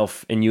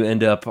yourself, and you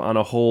end up on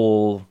a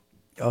whole.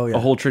 Oh yeah. A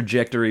whole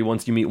trajectory.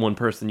 Once you meet one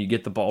person, you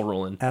get the ball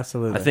rolling.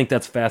 Absolutely. I think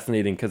that's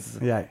fascinating because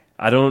yeah.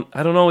 I don't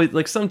always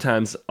like.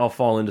 Sometimes I'll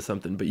fall into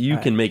something, but you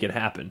can make it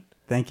happen.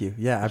 Thank you.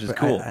 Yeah, which is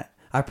cool.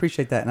 I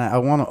appreciate that, and I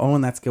want to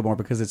own that skill more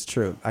because it's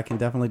true. I can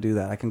definitely do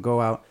that. I can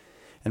go out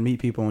and meet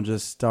people and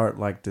just start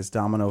like this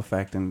domino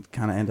effect and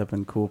kind of end up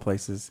in cool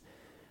places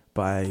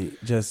by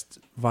just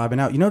vibing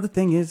out. The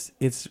thing is,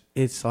 it's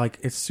like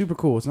it's super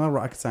cool. It's not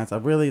rocket science. I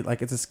really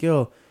like. It's a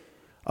skill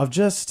of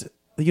just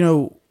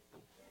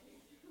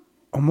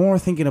I'm more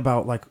thinking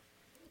about like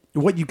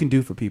what you can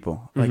do for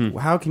people. Like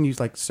how can you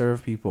like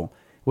serve people?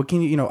 What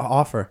can you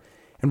offer?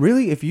 And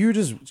really, if you're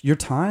just your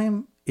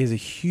time is a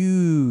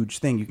huge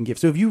thing you can give.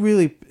 So if you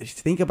really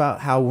think about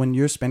how when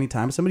you're spending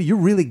time with somebody, you're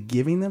really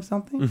giving them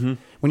something.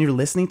 When you're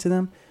listening to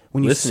them,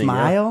 when you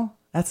smile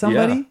at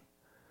somebody,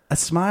 a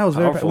smile is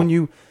very powerful. When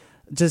you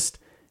just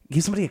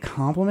give somebody a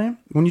compliment,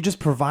 when you just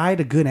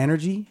provide a good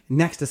energy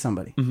next to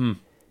somebody.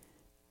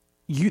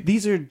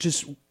 These are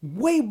just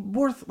way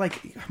worth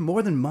like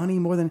more than money,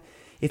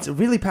 it's a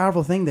really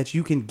powerful thing that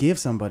you can give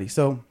somebody.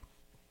 So,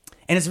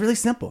 and it's really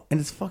simple and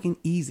it's fucking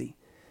easy.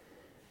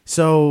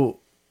 So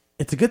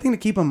it's a good thing to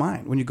keep in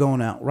mind when you're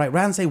going out, right?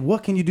 Rather than say,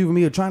 what can you do for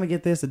me? Or trying to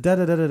get this,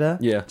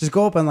 Yeah. Just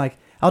go up and like,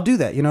 I'll do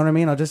that. You know what I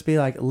mean? I'll just be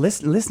like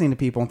listening to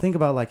people and think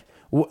about like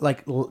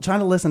trying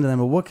to listen to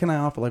them. Or what can I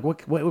offer? Like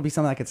what would be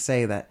something I could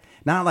say that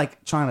not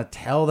like trying to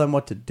tell them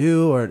what to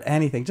do or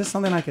anything, just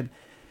something I could,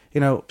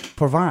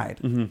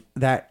 provide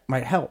that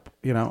might help,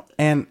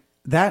 and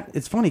that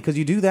it's funny because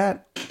you do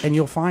that and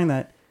you'll find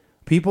that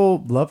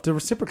people love to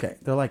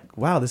reciprocate. They're like,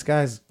 wow, this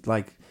guy's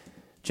like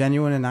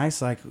genuine and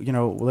nice. Like,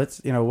 let's,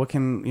 what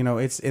can,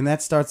 it's, and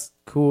that starts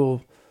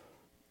cool.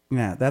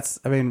 Yeah. It's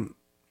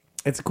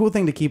a cool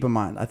thing to keep in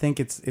mind. I think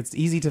it's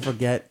easy to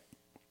forget,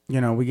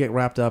 we get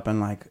wrapped up in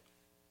like,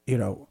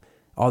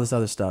 all this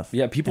other stuff.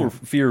 Yeah. People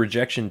fear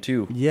rejection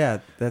too. Yeah.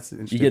 That's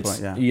an interesting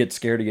point. Yeah. You get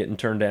scared of getting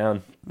turned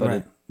down, but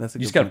right. You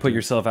just got to put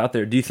yourself out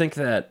there. Do you think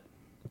that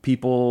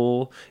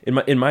people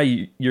in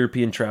my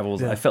European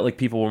travels, I felt like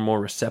people were more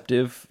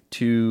receptive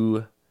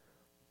to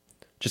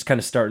just kind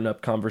of starting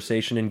up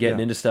conversation and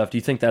getting into stuff? Do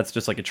you think that's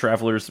just like a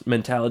traveler's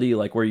mentality,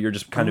 like where you're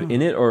just kind of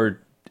in it,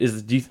 or I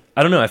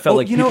don't know. I felt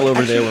like people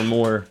over there were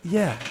more.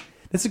 Yeah,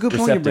 that's a good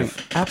point to bring.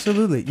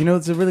 Absolutely,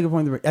 it's a really good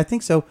point to bring. I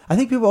think so. I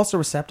think people are also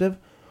receptive.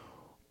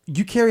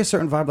 You carry a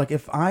certain vibe. Like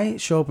if I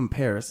show up in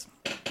Paris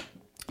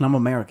and I'm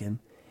American,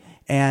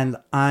 and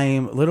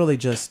I'm literally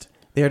just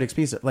there to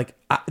experience it. Like,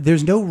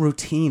 there's no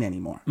routine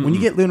anymore. When you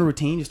get in a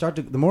routine,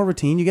 the more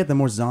routine you get, the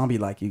more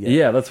zombie-like you get.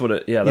 Yeah, that's what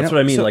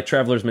I mean. So, like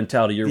traveler's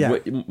mentality.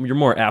 You're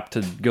more apt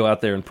to go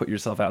out there and put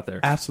yourself out there.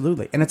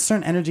 Absolutely, and it's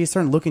certain energy, a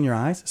certain look in your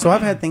eyes. So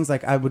I've had things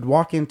like I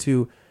walked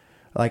into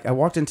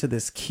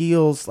this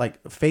Kiehl's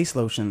like face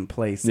lotion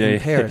place in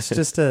Paris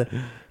just to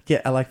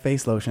get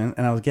face lotion,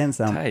 and I was getting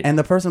some, and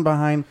the person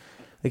behind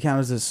the counter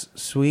was this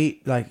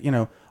sweet,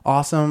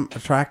 awesome,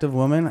 attractive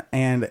woman,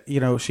 and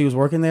she was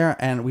working there,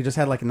 and we just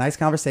had like a nice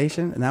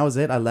conversation, and that was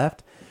it. I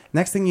left.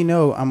 Next thing you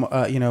know, I'm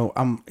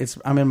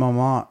in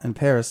Montmartre in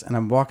Paris, and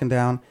I'm walking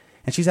down,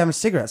 and she's having a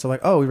cigarette. So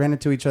like, we ran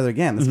into each other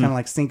again. That's kind of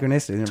like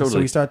synchronicity. Totally. So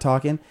we start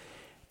talking,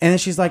 and then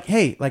she's like,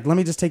 "Hey, like, let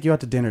me just take you out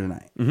to dinner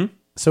tonight."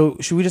 So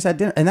we just had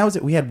dinner, and that was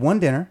it. We had one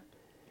dinner.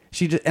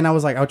 And I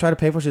was like, I would try to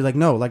pay for it. She's like,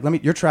 no, like,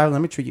 you're traveling,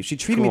 let me treat you. She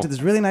treated me to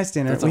this really nice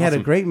dinner. We had a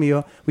great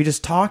meal. We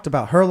just talked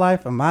about her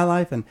life and my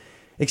life and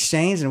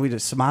exchanged, and we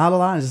just smiled a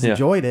lot and just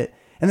enjoyed it.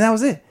 And that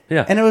was it.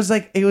 Yeah. And it was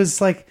like,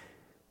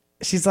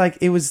 she's like,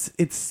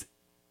 that's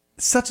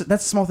a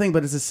small thing,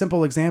 but it's a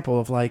simple example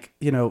of like,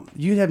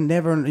 you have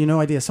never,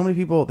 no idea. So many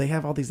people, they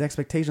have all these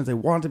expectations. They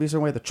want it to be a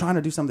certain way. They're trying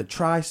to do something, they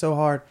try so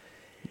hard.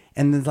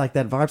 And then like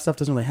that vibe stuff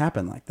doesn't really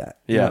happen like that.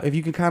 Yeah. If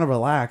you can kind of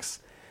relax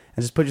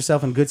and just put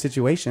yourself in good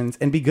situations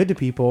and be good to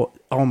people,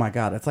 oh my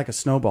God, it's like a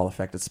snowball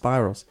effect. It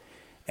spirals.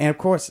 And of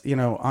course,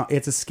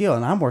 it's a skill,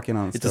 and I'm working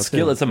on it. It's a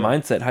skill. Too. It's a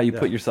mindset, how you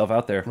put yourself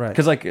out there. Right.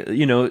 Because like,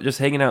 just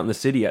hanging out in the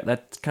city,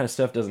 that kind of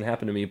stuff doesn't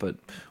happen to me. But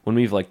when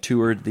we've like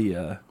toured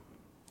the,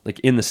 like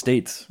in the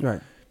States,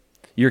 right,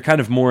 you're kind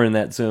of more in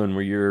that zone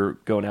where you're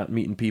going out and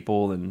meeting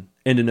people and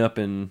ending up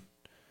in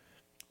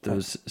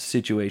those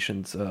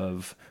situations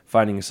of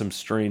finding some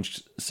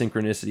strange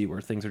synchronicity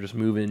where things are just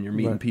moving. You're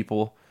meeting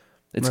people.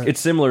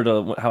 It's similar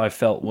to how I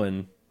felt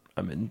when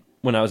I'm in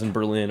when I was in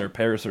Berlin or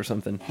Paris or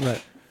something.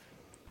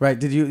 Right.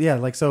 Did you? Yeah.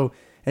 Like so.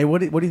 Hey, what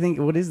do you think?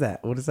 What is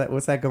that? What is that?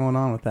 What's that going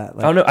on with that?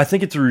 Like, I don't know. I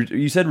think it's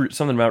you said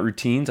something about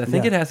routines. I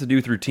think Yeah. it has to do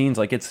with routines.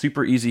 Like it's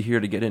super easy here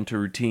to get into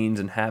routines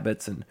and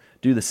habits and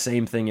do the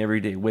same thing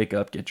every day. Wake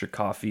up, get your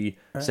coffee,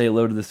 say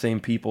hello to the same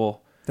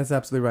people. That's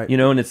absolutely right. You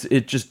know, and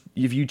it just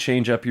if you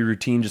change up your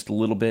routine just a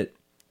little bit,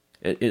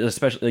 it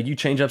especially like you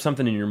change up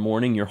something in your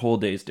morning, your whole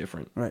day is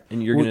different. Right.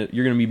 And you're gonna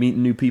be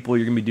meeting new people.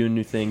 You're gonna be doing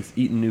new things,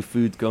 eating new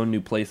foods, going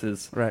new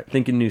places. Right.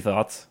 Thinking new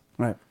thoughts.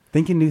 Right.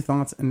 Thinking new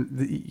thoughts, and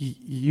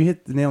you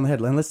hit the nail on the head.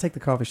 And let's take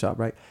the coffee shop,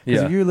 right? Because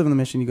Yeah. if you live in the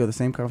Mission, you go to the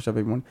same coffee shop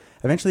every morning.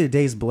 Eventually, the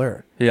days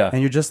blur. Yeah.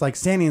 And you're just like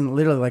standing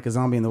literally like a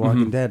zombie in The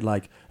Walking Dead.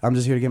 Like, I'm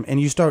just here to get...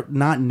 And you start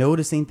not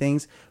noticing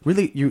things.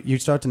 Really, you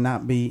start to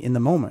not be in the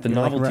moment. The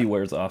You're like, novelty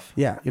wears off.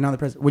 yeah, you're not in the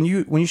present. When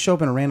you show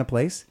up in a random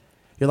place,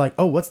 you're like,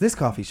 oh, what's this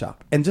coffee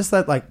shop? And just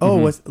that, like, oh,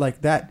 what's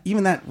like that?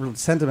 Even that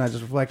sentiment I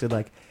just reflected,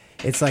 like,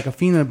 it's like a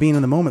feeling of being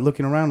in the moment,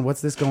 looking around, what's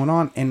this going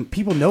on? And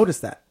people notice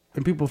that,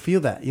 and people feel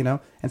that, you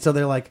know. And so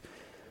they're like,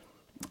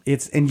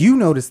 and you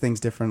notice things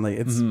differently.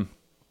 It's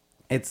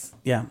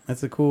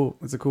a cool,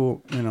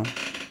 you know,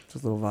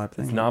 just a little vibe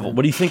thing. It's novel.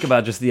 What do you think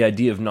about just the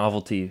idea of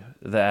novelty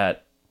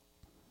that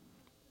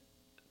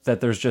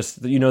there's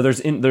just, you know,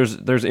 there's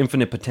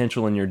infinite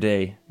potential in your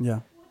day. Yeah.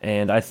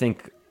 And I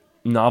think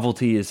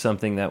novelty is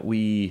something that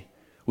we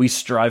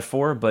strive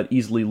for but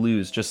easily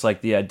lose, just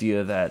like the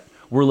idea that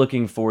we're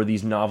looking for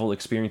these novel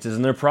experiences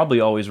and they're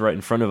probably always right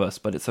in front of us,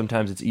 but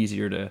sometimes it's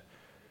easier to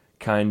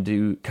kind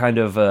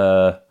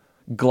of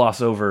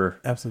gloss over.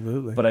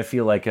 Absolutely. But I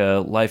feel like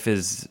life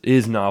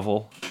is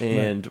novel,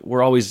 and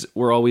we're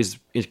always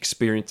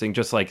experiencing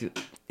just like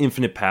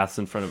infinite paths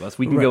in front of us.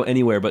 We can go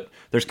anywhere, but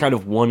there's kind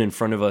of one in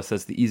front of us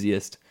that's the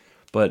easiest.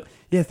 But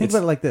yeah, think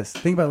about it like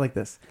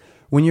this.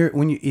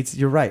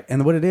 You're right.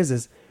 And what it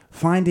is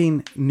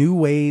finding new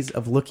ways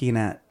of looking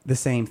at the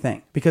same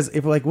thing. Because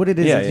if like what it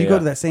is you go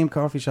to that same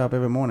coffee shop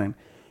every morning,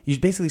 you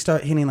basically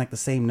start hitting like the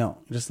same note.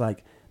 Just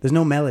like there's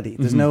no melody,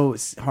 there's no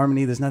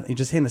harmony, there's nothing. You're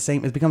just hitting the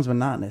same. It becomes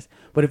monotonous.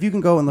 But if you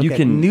can go and look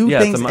at new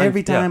things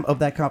every time of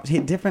that coffee,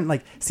 hit different,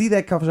 like see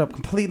that coffee shop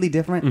completely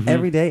different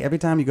every day, every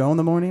time you go in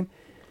the morning,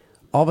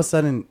 all of a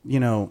sudden, you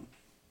know,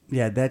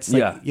 that's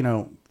like, you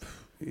know,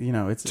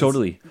 it's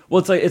totally. Well,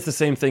 it's like it's the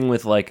same thing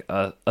with like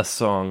a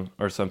song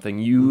or something.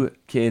 You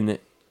can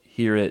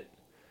hear it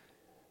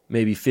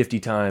maybe 50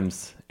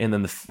 times, and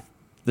then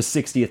the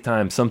 60th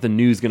time, something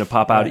new is going to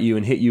pop out at you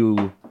and hit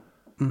you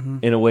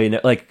in a way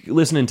like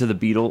listening to the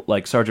Beatles,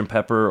 like Sgt.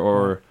 Pepper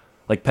or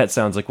like Pet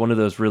Sounds, like one of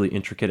those really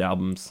intricate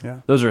albums.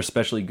 Yeah. Those are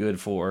especially good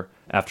for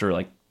after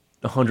like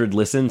 100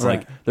 listens.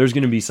 Like there's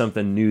going to be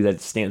something new that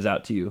stands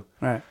out to you.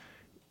 Right.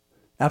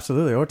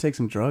 Absolutely, or take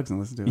some drugs and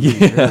listen to it.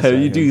 Yeah,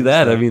 you do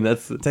that. I mean,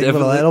 that's take a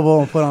little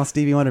edible and put on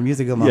Stevie Wonder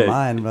music on my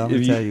mind. But I'm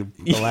gonna tell you,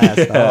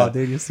 blast. Oh,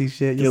 dude, you'll see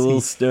shit. Get a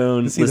little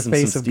stoned. You see the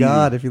face of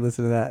God if you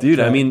listen to that, dude.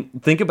 I mean,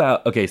 think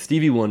about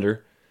Stevie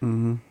Wonder.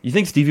 You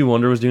think Stevie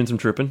Wonder was doing some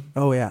tripping?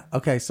 Oh yeah.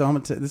 Okay, so I'm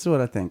gonna. This is what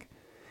I think.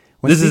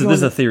 This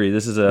is a theory.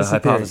 This is a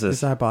hypothesis. This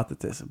is a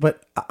hypothesis,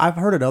 but I've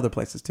heard it other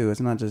places too.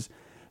 It's not just.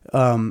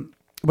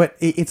 But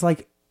it's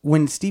like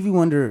when Stevie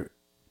Wonder.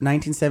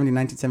 1970,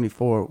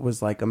 1974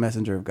 was like a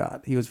messenger of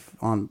God. He was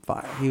on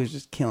fire. He was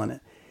just killing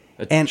it.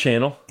 A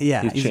channel?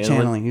 Yeah, he's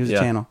channeling. He was a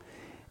channel.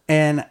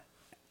 And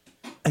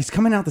he's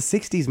coming out the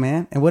 60s,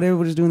 man. And what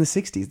everybody's doing in the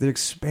 60s, they're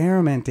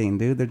experimenting,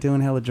 dude. They're doing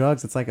hella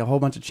drugs. It's like a whole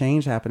bunch of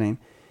change happening.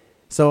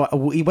 So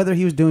whether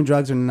he was doing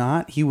drugs or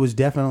not, he was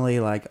definitely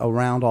like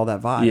around all that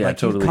vibe. Yeah, like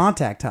totally.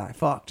 Contact high.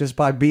 Fuck, just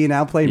by being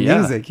out playing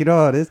music. You know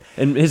how it is.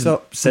 And his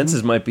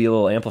senses might be a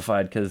little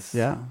amplified because...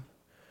 Yeah.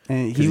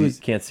 And he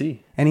can't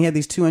see. And he had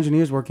these two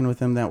engineers working with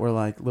him that were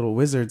like little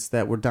wizards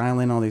that were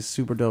dialing all these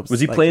super dope. Was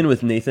he playing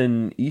with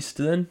Nathan East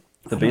then,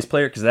 the bass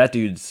player? Because that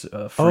dude's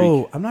a freak.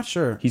 Oh, I'm not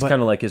sure. He's kind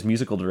of like his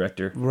musical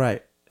director.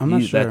 Right. I'm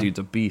not sure. That dude's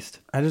a beast.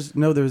 I just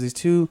know there was these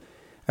two.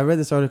 I read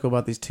this article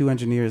about these two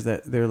engineers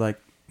that they're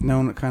like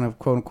known kind of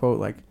quote unquote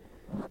like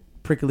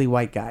prickly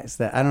white guys.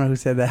 That I don't know who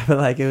said that, but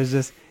like it was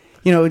just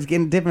it's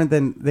getting different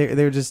than they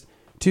were just.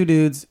 Two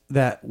dudes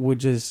that would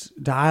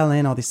just dial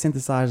in all these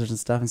synthesizers and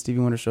stuff, and Stevie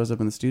Wonder shows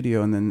up in the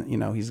studio, and then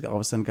he's all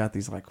of a sudden got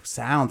these like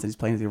sounds, and he's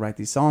playing to write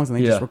these songs, and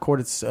they just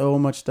recorded so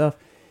much stuff.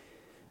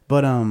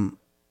 But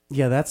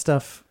that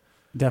stuff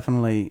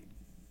definitely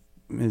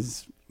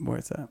is where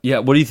it's at. Yeah,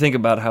 what do you think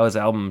about how his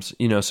albums?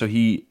 So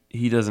he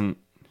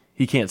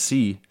can't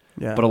see,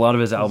 but a lot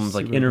of his albums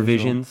like Inner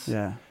Visions,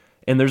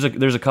 and there's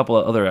a couple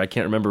of other I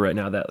can't remember right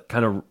now that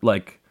kind of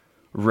like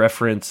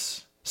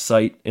reference,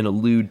 cite, and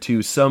allude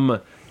to some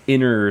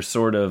inner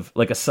sort of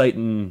like a sight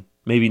in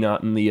maybe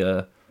not in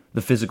the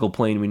physical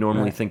plane we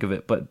normally think of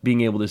it, but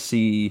being able to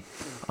see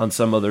on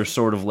some other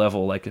sort of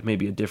level, like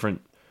maybe a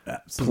different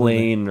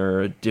plane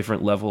or a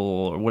different level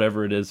or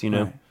whatever it is,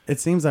 Right. It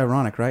seems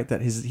ironic, right?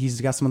 That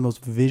he's got some of those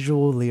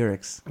visual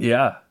lyrics.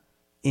 Yeah.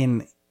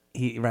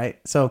 Right.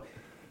 So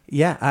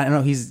yeah, I don't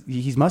know.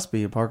 He must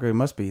be a Parker. He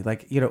must be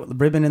like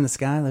ribbon in the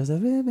sky. There's a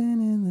ribbon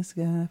in the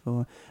sky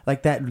for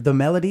like that. The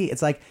melody.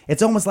 It's like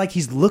it's almost like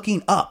he's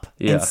looking up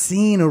and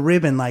seeing a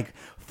ribbon like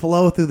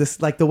flow through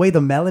this, like the way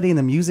the melody and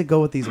the music go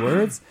with these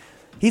words.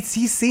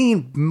 He's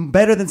seeing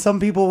better than some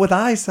people with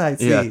eyesight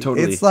see. Yeah,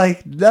 totally. It's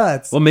like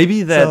nuts. Well,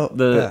 maybe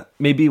So,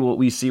 maybe what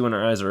we see when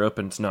our eyes are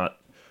open, it's not,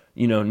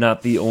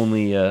 not the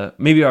only.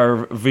 Maybe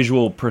our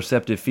visual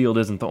perceptive field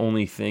isn't the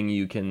only thing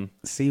you can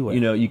see what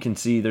you can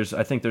see.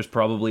 I think there's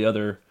probably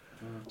other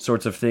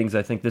sorts of things.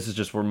 I think this is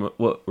just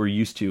what we're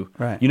used to.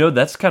 Right.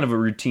 That's kind of a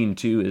routine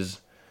too. Is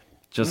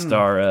just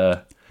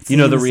our Seeing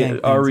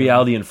our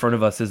reality in front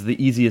of us is the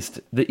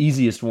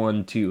easiest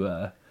one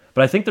to.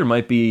 But I think there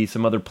might be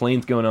some other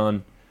planes going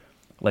on,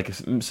 like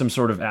some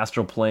sort of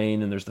astral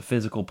plane, and there's the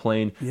physical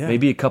plane. Yeah.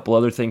 Maybe a couple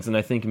other things, and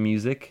I think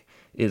music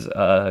is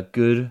a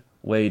good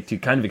way to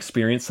kind of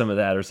experience some of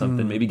that or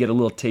something. Maybe get a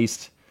little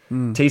taste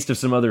of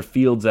some other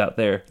fields out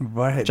there.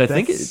 Right. Which I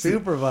think That's is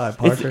super vibe,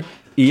 Parker.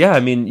 Yeah, I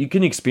mean, you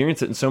can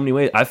experience it in so many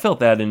ways. I felt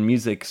that in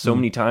music so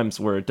many times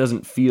where it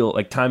doesn't feel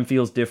like time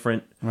feels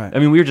different. Right. I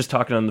mean, we were just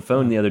talking on the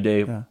phone the other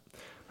day, Yeah.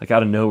 like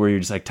out of nowhere, you're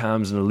just like,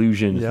 time's an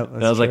illusion. Yep,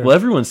 and I was like, true. well,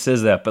 everyone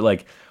says that, but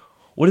like,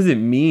 what does it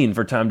mean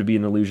for time to be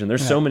an illusion?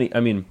 There's so many,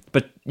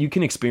 but you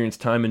can experience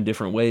time in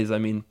different ways. I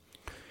mean,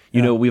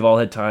 we've all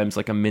had times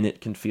like a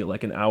minute can feel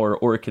like an hour,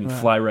 or it can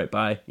fly right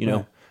by,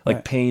 Right. like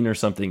Right. pain or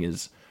something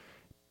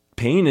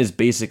pain is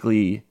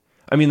basically,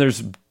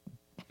 there's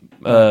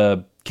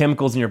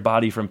chemicals in your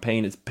body from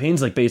pain.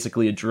 Pain's like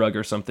basically a drug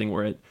or something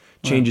where it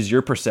changes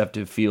your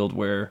perceptive field,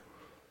 where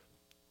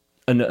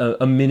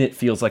a minute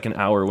feels like an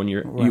hour when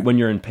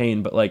you're in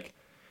pain, but like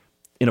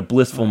in a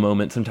blissful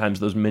moment, sometimes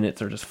those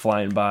minutes are just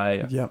flying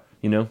by. Yep.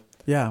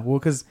 Yeah, well,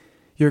 because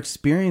your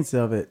experience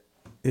of it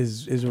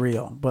is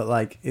real, but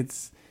like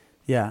it's,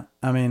 no,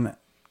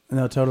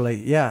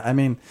 totally. Yeah,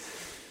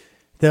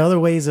 the other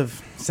ways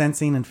of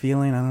sensing and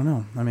feeling, I don't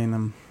know.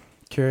 I'm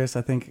curious.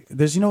 I think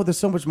there's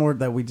so much more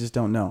that we just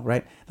don't know,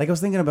 right? Like I was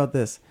thinking about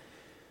this,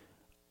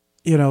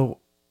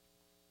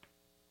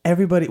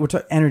 everybody,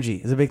 energy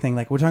is a big thing.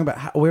 Like we're talking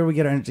about where we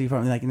get our energy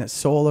from, like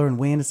solar and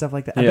wind and stuff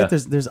like that. I bet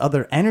there's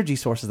other energy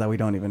sources that we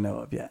don't even know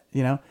of yet,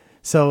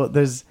 So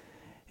there's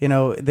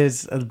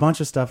a bunch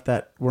of stuff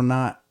that we're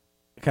not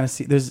kind of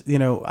see. There's,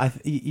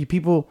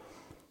 people,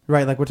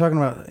 right? Like we're talking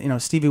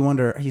about, Stevie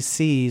Wonder, he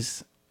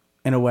sees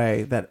in a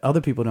way that other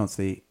people don't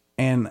see,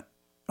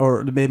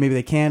 or maybe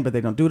they can, but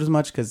they don't do it as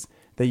much because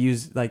they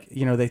use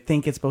they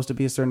think it's supposed to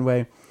be a certain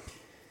way.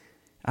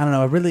 I don't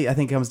know. I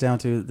think it comes down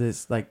to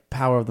this like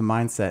power of the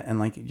mindset, and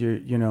like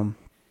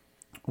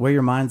where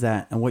your mind's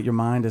at and what your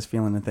mind is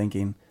feeling and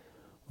thinking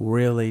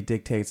really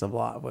dictates a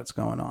lot of what's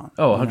going on.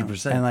 Oh,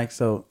 100%. And like,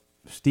 so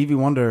Stevie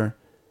Wonder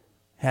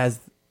has,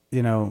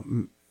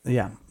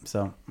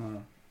 so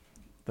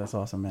that's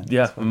awesome, man.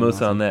 Yeah, That's fucking mimosa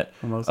awesome. on that.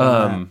 Mimosa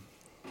on that.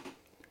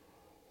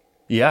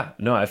 Yeah,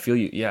 no, I feel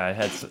you. Yeah, I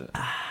had.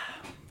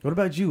 What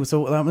about you?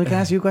 So can I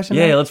ask you a question?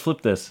 Yeah, now? let's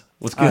flip this.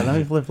 Let's go. All right, let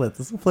me flip.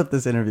 Let's flip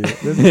this interview.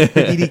 This is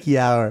Freaky Deaky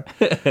Hour.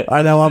 All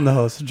right, now I'm the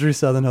host, Drew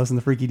Southern, hosting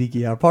the Freaky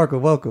Deaky Hour. Parker,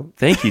 welcome.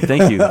 Thank you.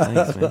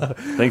 Thanks, man.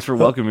 Thanks for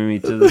welcoming me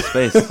to this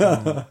space.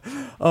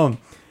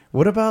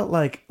 What about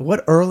like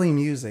what early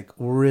music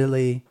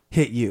really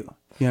hit you?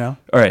 All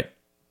right.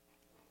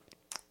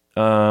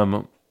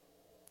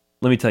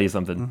 Let me tell you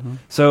something. Mm-hmm.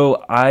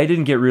 So I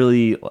didn't get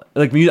really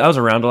like I was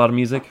around a lot of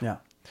music. Yeah.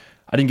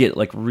 I didn't get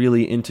like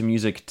really into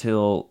music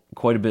till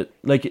quite a bit,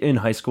 like in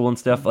high school and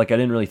stuff. Like I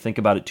didn't really think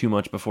about it too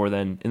much before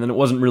then, and then it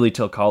wasn't really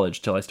till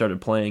college till I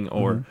started playing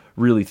or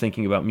really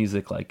thinking about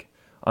music like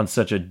on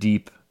such a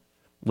deep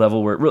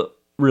level where it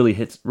really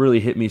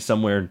hit me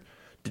somewhere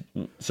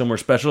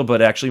special.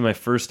 But actually, my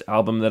first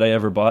album that I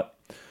ever bought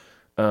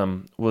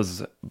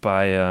was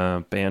by a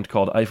band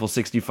called Eiffel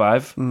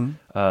 65.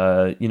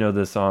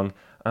 The song.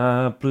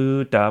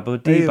 Blue double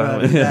deep.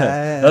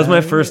 That was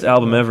my first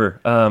album ever.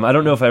 I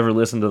don't know if I ever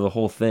listened to the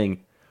whole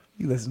thing.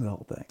 You listened to the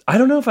whole thing. I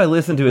don't know if I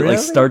listened to it like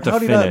start to How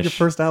do you not your finish.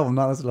 first album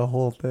not listen to the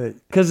whole thing?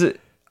 Because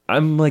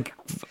I'm like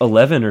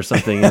 11 or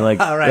something, and like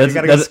All right, you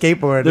gotta go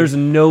skateboard. There's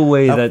no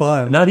way Have that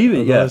fun not even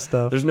with yeah. other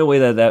stuff. There's no way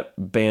that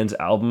band's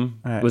album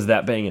Right. was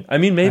that banging. I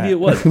mean, maybe Right. it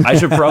was. I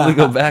should probably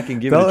go back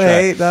and give it a Don't try.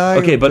 hate, no,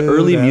 Okay, but dude,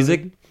 early man.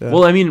 music. Yeah.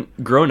 Well, I mean,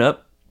 growing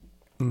up,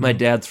 my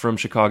dad's from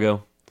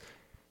Chicago,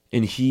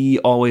 and he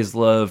always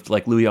loved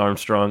like Louis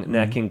Armstrong,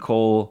 Nat King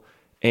Cole,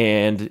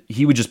 and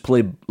he would just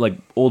play like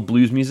old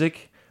blues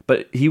music.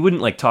 But he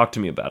wouldn't like talk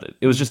to me about it.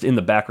 It was just in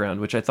the background,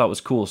 which I thought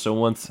was cool. So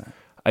once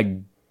I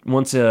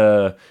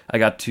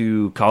got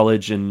to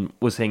college and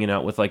was hanging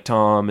out with like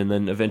Tom, and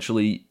then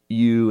eventually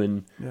you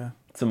and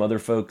some other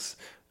folks,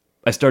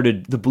 I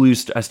started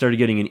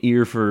getting an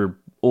ear for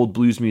old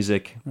blues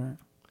music,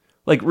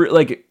 like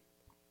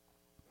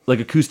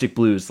acoustic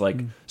blues, like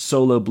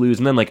solo blues,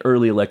 and then like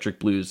early electric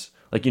blues.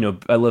 Like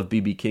I love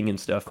B.B. King and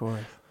stuff. Of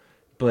course.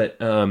 But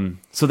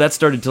so that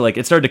started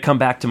to come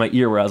back to my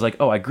ear where I was like,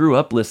 oh, I grew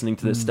up listening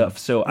to this stuff.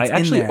 So I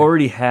actually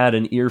already had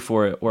an ear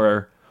for it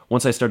where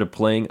once I started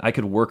playing, I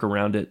could work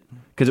around it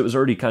because it was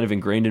already kind of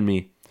ingrained in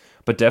me.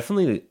 But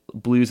definitely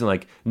blues and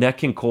like Nat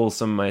King Cole,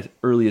 some of my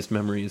earliest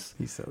memories.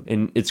 He's so good.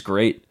 And it's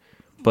great.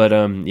 But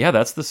yeah,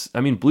 that's this.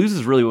 I mean, blues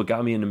is really what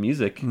got me into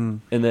music.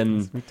 And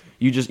then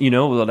you just,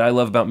 what I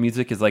love about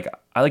music is like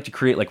I like to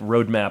create like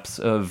roadmaps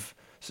of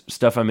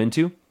stuff I'm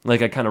into.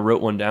 Like I kind of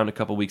wrote one down a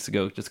couple weeks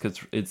ago just because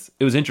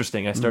it was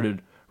interesting. I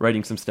started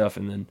writing some stuff,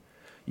 and then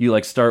you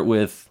like start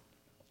with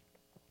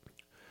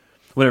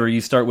whatever.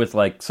 You start with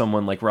like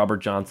someone like Robert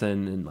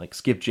Johnson and like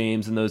Skip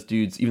James and those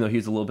dudes, even though he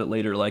was a little bit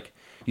later. Like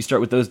you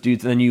start with those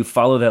dudes, and then you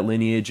follow that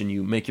lineage, and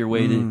you make your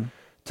way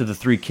to the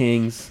Three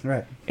Kings,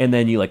 Right. And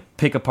then you like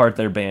pick apart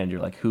their band. You're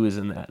like, who is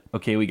in that?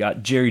 Okay, we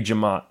got Jerry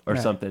Jamot or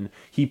something.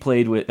 He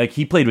played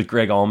with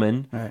Greg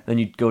Allman. Right. Then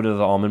you go to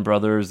the Allman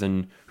Brothers,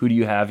 and who do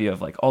you have? You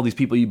have like all these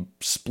people. You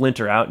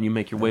splinter out, and you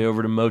make your way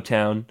over to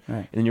Motown, Right.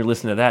 and then you're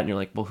listening to that, and you're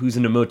like, well, who's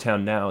into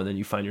Motown now? And then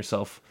you find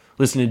yourself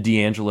listening to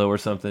D'Angelo or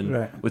something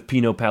Right. with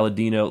Pino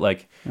Palladino.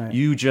 Like Right.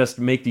 you just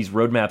make these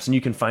roadmaps, and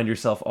you can find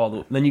yourself all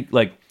the. Then you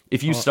like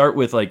if you start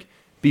with like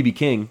B.B.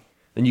 King,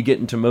 then you get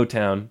into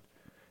Motown,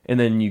 and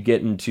then you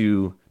get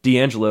into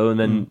D'Angelo, and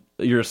then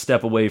you're a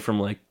step away from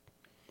like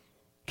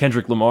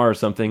Kendrick Lamar or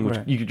something, which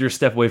Right. you're a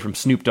step away from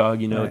Snoop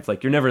Dogg. Right. It's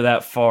like you're never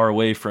that far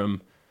away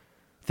from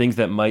things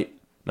that might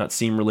not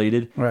seem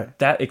related. Right.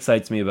 That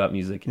excites me about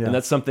music, Yeah. and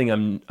that's something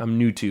I'm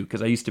new to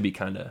because I used to be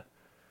kind of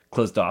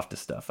closed off to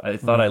stuff. I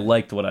thought I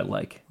liked what I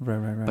like,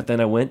 Right. but then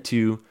I went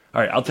to.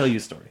 All right, I'll tell you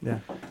a story. Yeah.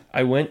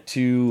 I went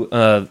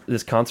to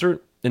this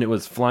concert, and it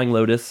was Flying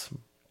Lotus,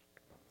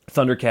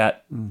 Thundercat,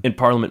 and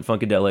Parliament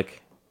Funkadelic.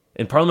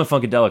 And Parliament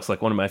Funkadelic's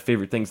like one of my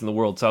favorite things in the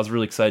world, so I was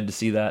really excited to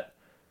see that.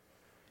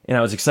 And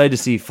I was excited to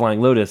see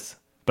Flying Lotus,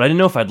 but I didn't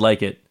know if I'd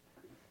like it.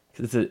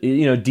 'Cause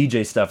it's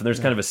DJ stuff, and there's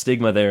kind of a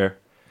stigma there.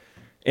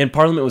 And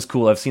Parliament was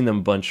cool. I've seen them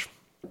a bunch.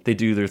 They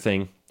do their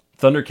thing.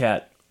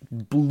 Thundercat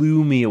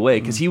blew me away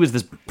because he was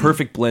this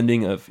perfect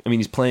blending of. I mean,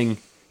 he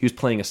was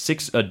playing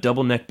a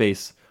double neck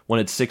bass. One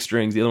had 6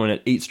 strings, the other one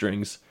had 8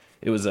 strings.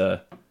 It was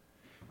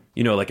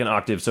like an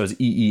octave, so it was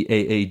E, A,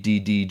 A, D,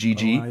 D, G,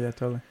 G. Oh, yeah,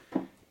 totally.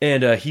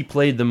 And he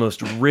played the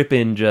most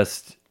ripping,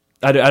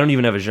 I don't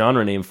even have a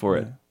genre name for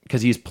it,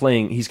 because he's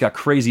got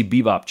crazy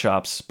bebop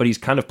chops, but he's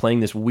kind of playing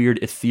this weird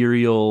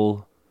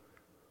ethereal,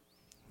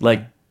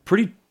 like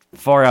pretty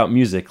far out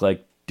music.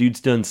 Like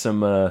dude's done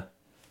some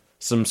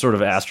sort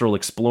of astral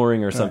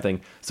exploring or something.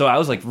 Right. So I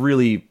was like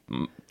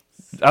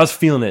I was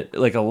feeling it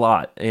like a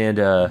lot. And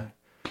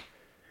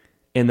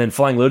then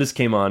Flying Lotus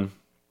came on.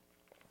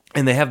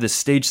 And they have this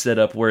stage set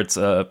up where it's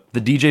the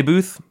DJ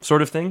booth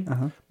sort of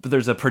thing, but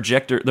there's a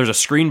projector, there's a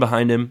screen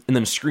behind him, and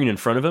then a screen in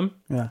front of him.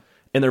 Yeah.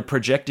 And they're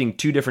projecting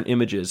 2 different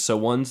images. So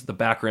one's the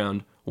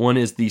background, one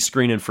is the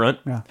screen in front.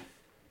 Yeah.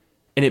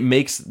 And it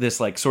makes this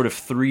like sort of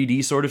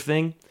 3D sort of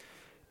thing.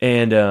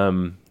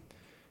 And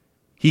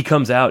he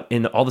comes out,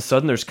 and all of a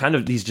sudden there's kind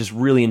of these just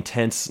really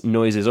intense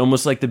noises,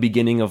 almost like the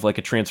beginning of like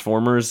a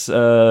Transformers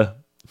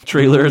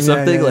trailer or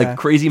something, like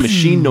crazy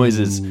machine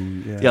noises.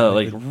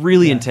 Like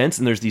really intense.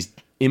 And there's these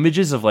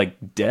images of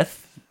like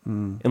death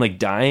and like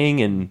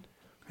dying, and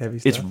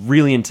it's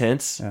really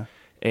intense. Yeah.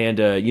 And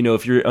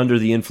if you're under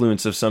the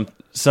influence of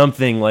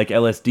something like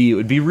LSD, it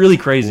would be really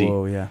crazy.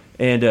 Whoa, yeah.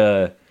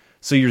 And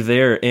so you're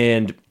there,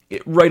 and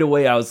right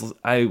away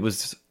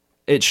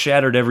it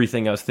shattered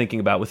everything I was thinking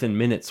about within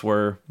minutes.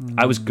 Where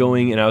I was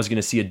going, and I was going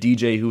to see a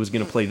DJ who was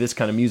going to play this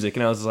kind of music,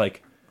 and I was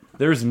like,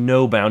 "There's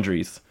no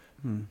boundaries."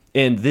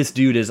 And this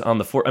dude is on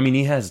the floor. I mean,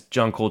 he has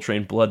John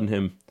Coltrane blood in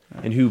him.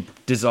 And who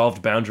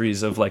dissolved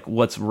boundaries of like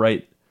what's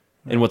right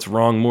and what's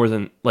wrong more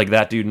than like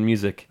that dude in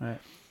music. Right.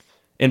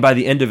 And by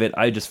the end of it,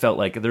 I just felt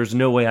like there's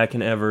no way I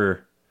can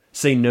ever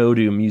say no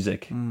to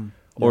music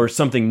or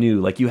something new.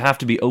 Like you have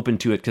to be open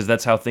to it because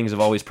that's how things have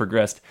always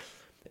progressed.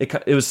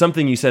 It was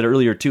something you said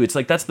earlier too. It's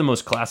like that's the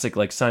most classic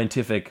like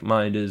scientific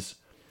mind is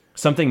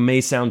something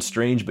may sound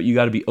strange, but you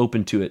got to be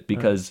open to it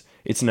because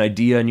it's an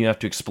idea and you have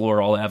to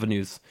explore all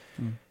avenues.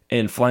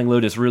 And Flying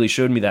Lotus really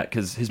showed me that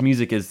because his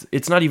music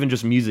it's not even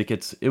just music.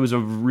 It was a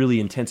really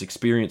intense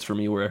experience for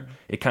me where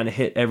it kind of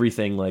hit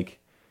everything, like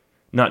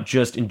not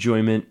just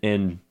enjoyment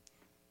and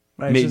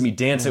made me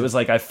dance. It was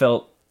like I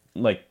felt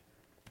like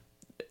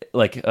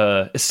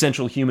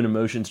essential human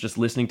emotions just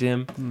listening to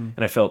him.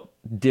 And I felt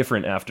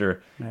different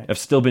after. Right. I've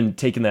still been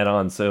taking that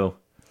on. So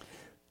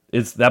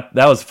it's that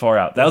was far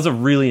out. That was a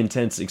really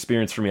intense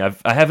experience for me.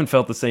 I haven't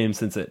felt the same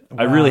since it. Wow.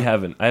 I really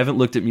haven't. I haven't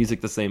looked at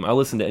music the same. I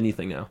listen to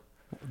anything now.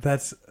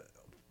 That's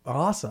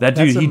awesome. That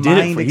dude, he did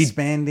it for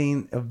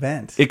expanding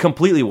event. It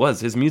completely was.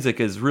 His music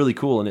is really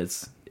cool, and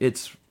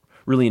it's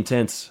really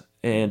intense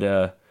and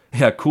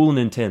cool and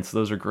intense.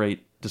 Those are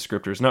great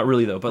descriptors. Not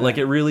really though, but like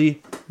it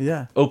really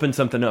opened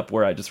something up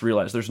where I just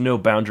realized there's no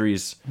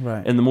boundaries,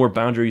 right? And the more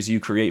boundaries you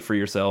create for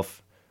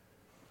yourself,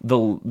 the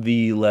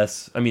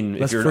less. I mean,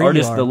 if you're an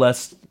artist, the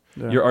less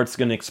your art's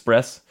going to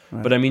express.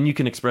 Right. But I mean, you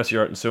can express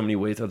your art in so many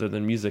ways other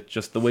than music.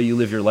 Just the way you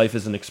live your life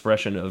is an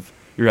expression of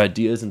your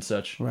ideas and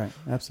such. Right.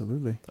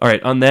 Absolutely. All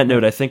right. On that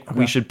note, I think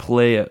we should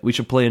play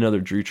another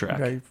Drew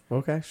track.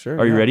 Okay. Sure.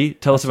 Are you ready?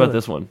 Tell us about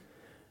this one.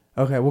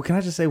 Okay. Well, can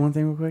I just say one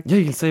thing real quick? Yeah,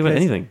 you can say about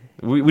anything.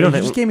 We don't.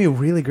 You just gave me a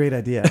really great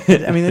idea.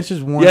 I mean, it's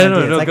just one idea.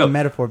 It's like a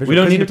metaphor. We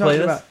don't need to play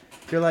this.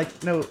 You're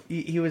like, no.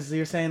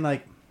 You're saying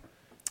like,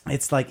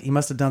 it's like he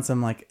must have done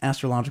some like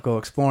astrological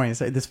exploring.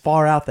 It's like this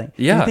far out thing.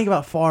 Yeah. When you think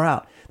about far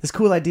out, this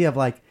cool idea of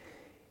like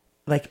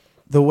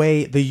the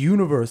way the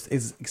universe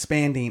is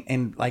expanding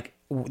and like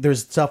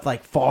there's stuff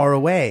like far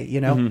away, you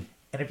know? Mm-hmm.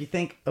 And if you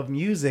think of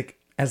music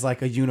as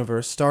like a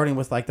universe, starting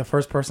with like the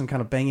first person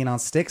kind of banging on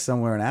sticks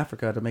somewhere in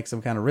Africa to make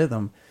some kind of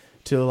rhythm,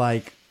 to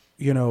like,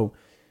 you know,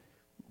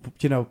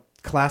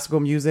 classical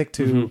music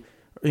to,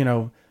 Mm-hmm. you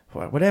know,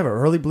 whatever,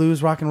 early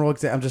blues, rock and roll.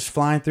 I'm just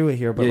flying through it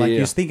here, but Yeah, like yeah, you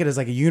just think it as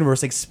like a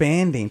universe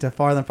expanding to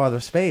farther and farther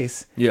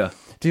space. Yeah.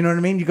 Do you know what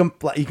I mean? You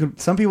can.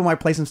 Some people might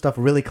play some stuff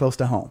really close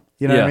to home.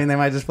 You know what I Yeah. mean? They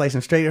might just play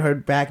some straight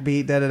ahead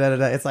backbeat. Da da da da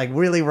da. It's like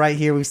really right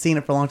here. We've seen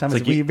it for a long time.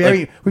 It's It's like we've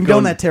going-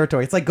 known that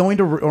territory. It's like going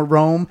to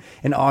Rome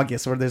in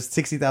August, where there's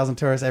 60,000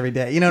 tourists every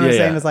day. You know what I'm Yeah,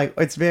 saying? yeah. It's like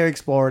it's very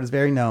explored. It's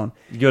very known.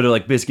 You go to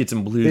like Biscuits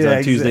and Blues Yeah,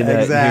 on Tuesday night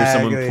and hear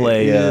someone exactly.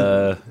 play.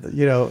 Yeah.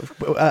 You know,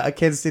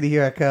 Kansas City,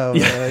 here I come.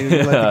 Yeah. Let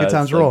the good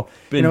times It's roll.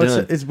 like been you know,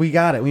 done. it's we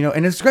got it. You know,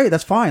 and it's great.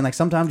 That's fine. Like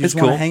sometimes you It's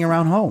just want to cool. hang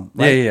around home.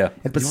 Yeah, Right? yeah, yeah.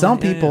 But You some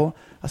wanna-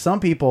 yeah, some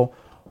people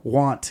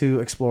want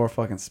to explore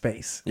fucking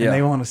space. And Yeah.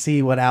 they want to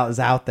see what is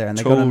out there, and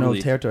they go to know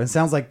Totally. territory. It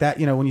sounds like that.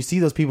 You know, when you see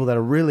those people that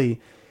are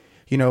really,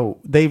 you know,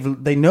 they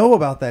know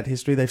about that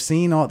history.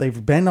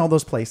 They've been all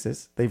those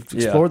places. They've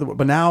explored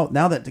but now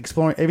that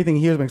exploring everything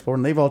here has been explored,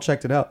 and they've all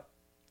checked it out.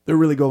 They're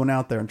really going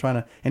out there and trying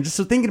to, and just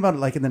so thinking about it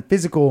like in the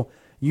physical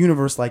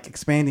universe, like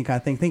expanding kind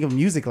of thing. Think of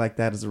music like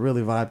that as a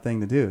really vibe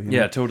thing to do. You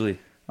Yeah, know? totally.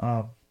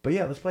 But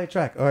yeah, let's play a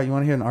track. All right, you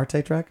want to hear an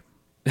Arte track?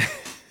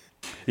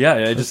 Yeah,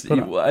 I just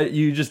put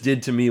you just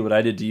did to me what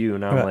I did to you,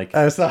 and I'm like, No,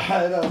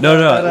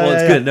 well,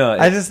 it's good. No,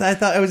 I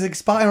thought it was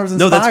inspired. I was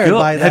no, inspired that's good.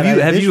 by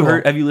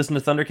that. Have you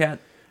listened to Thundercat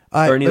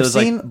or any of those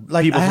people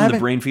I from the haven't-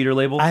 Brain Feeder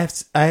label? I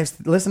have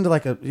listened to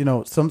like some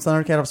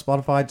Thundercat off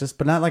Spotify,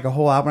 but not like a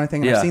whole album or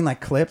anything. Yeah. I've seen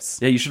like clips.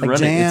 Yeah, you should like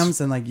run it. jams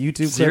It's and like YouTube clips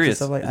and Serious,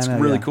 stuff like. it's I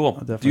know, really yeah. cool. I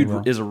definitely Dude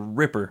will. is a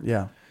ripper.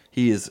 Yeah.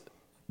 He has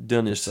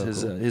done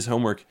his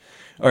homework.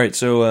 All right,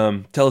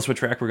 so tell us what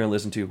track we're gonna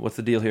listen to. What's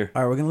the deal here?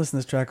 All right, we're gonna listen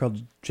to this track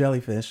called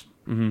Jellyfish.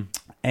 Mm-hmm.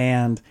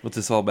 And What's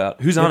this all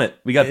about? Who's on it?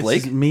 We got it's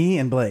Blake. just me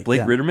and Blake. Blake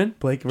yeah. Ritterman.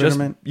 Blake Just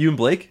Ritterman. you and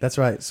Blake. That's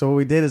right. So what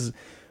we did is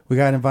we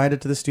got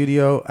invited to the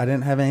studio. I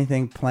didn't have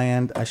anything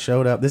planned. I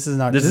showed up. This is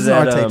an This is an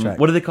at, Arte track.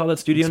 what do they call that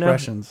studio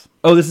Expressions.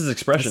 now? Oh, this is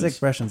Expressions. It's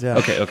Expressions. Yeah.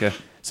 Okay.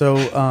 So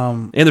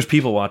And there's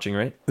people watching,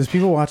 right? there's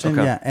people watching.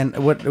 Okay. Yeah. And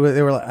what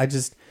they were like,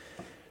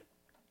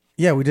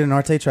 we did an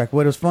Arte track.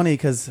 What was funny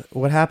because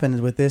what happened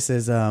with this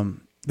is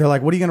they're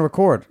like, "What are you going to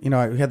record?" You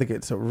know, we had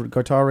the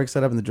guitar rig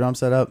set up and the drum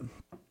set up,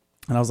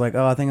 and I was like,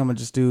 "Oh, I think I'm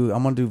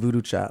gonna do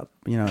Voodoo Child."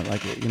 You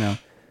know,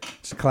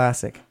 it's a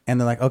classic. And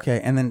they're like, "Okay."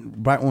 And then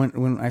right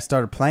when I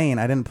started playing,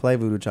 I didn't play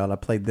Voodoo Child. I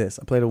played this.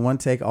 I played a one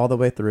take all the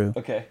way through.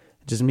 Okay.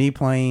 Just me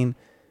playing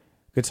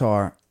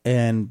guitar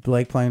and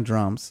Blake playing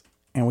drums,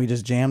 and we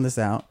just jammed this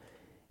out.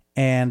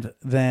 And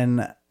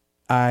then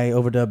I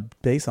overdubbed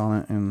bass on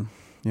it and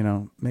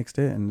mixed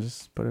it and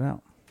just put it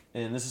out.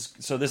 And this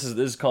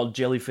is called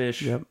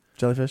Jellyfish. Yep.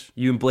 Jellyfish.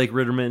 You and Blake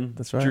Ritterman.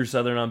 That's right. Drew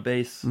Southern on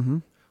bass. Mm-hmm.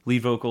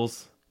 Lead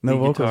vocals. No lead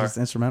vocals, guitar. just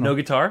instrumental. No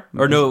guitar?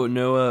 Or no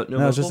No,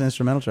 vocals? it's just an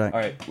instrumental track. All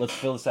right, let's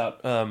fill this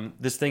out.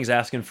 This thing's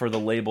asking for the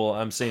label.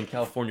 I'm saying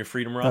California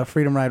Freedom Ride.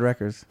 Freedom Ride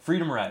Records.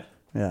 Freedom Ride.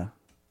 Yeah.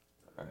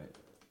 All right.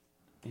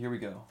 Here we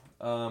go.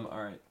 All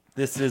right.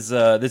 This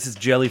is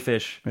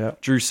Jellyfish.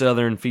 Yep. Drew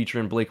Southern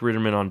featuring Blake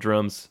Ritterman on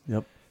drums.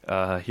 Yep.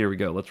 Here we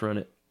go. Let's run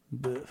it.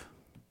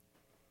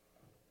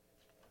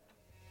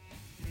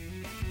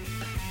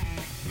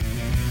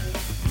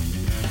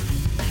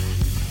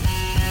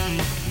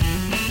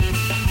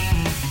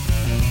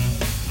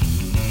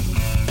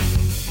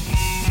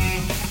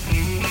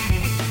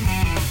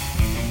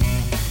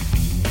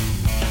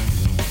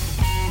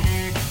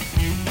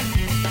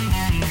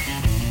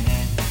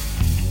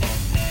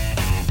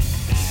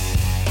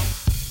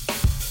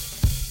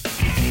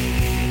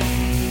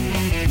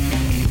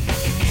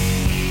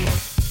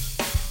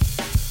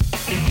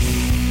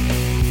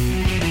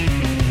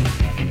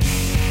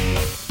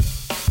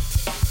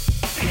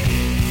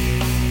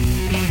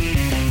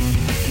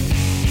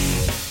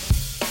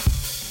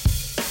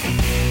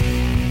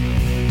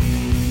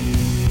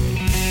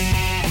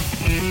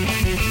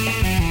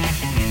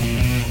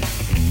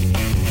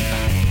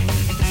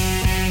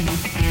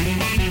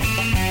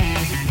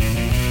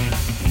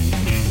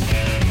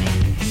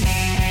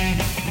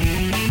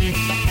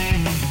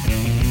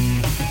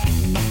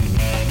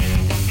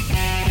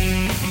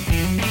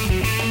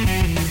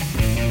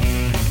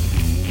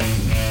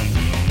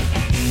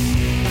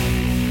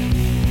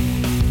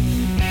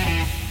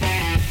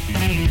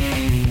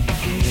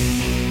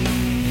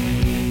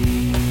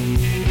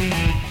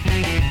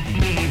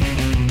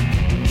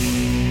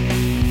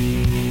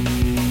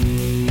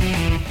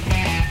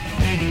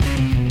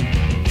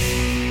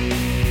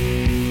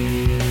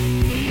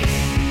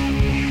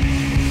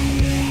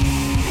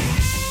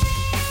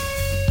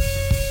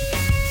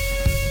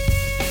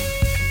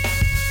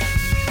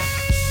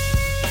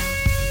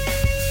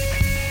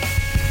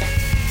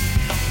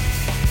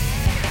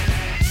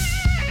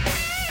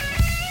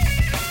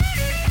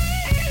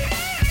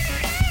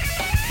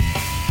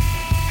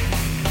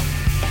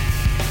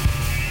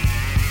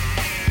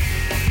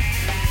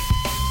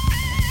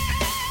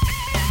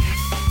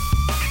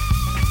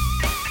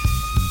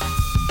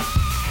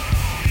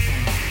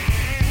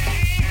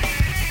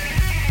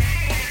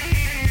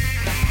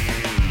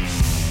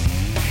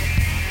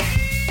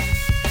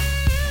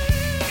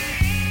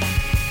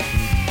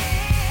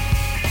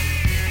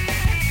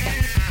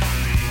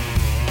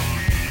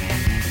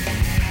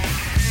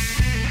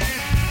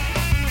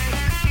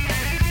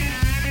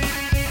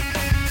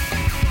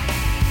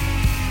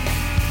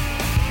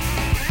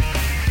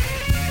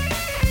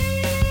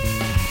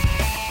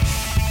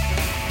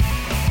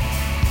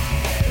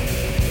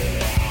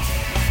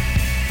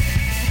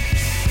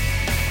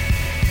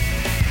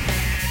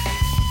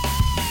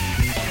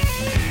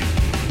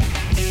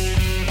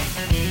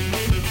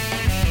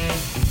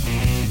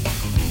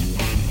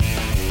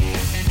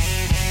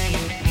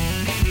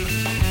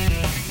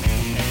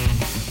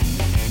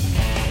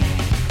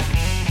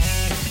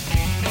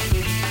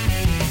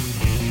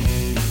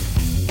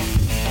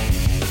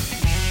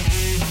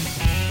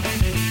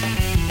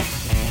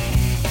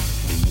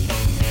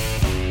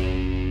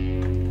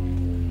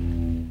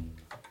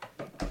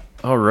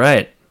 All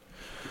right.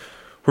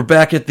 We're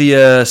back at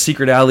the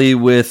Secret Alley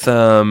with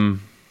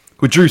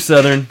Drew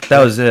Southern.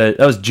 That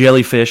was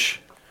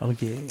Jellyfish. Oh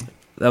yeah.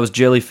 That was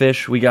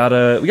Jellyfish. We got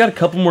a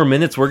couple more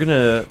minutes. We're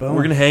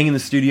gonna hang in the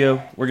studio.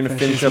 We're gonna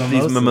finish up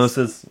these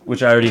mimosas,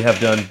 which I already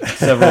have done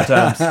several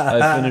times.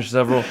 I've finished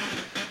several.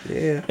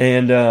 Yeah.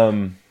 And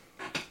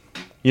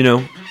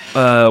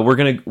we're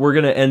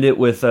gonna end it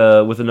with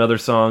another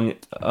song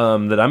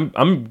that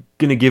I'm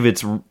gonna give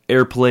its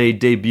airplay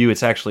debut.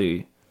 It's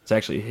actually a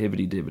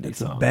hibbity dibbity song.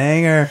 It's a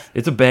banger.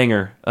 It's a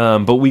banger.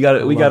 But we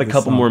got a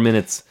couple more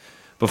minutes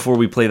before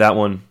we play that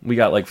one. We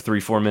got like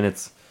 3-4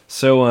 minutes.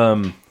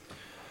 So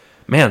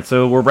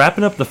so we're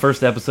wrapping up the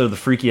first episode of the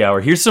Freaky Hour.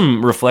 Here's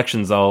some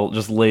reflections I'll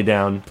just lay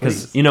down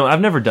because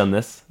I've never done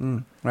this.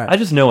 Right. I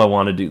just know I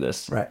want to do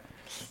this. Right.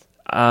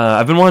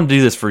 I've been wanting to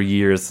do this for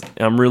years.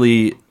 I'm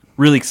really,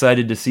 really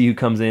excited to see who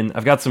comes in.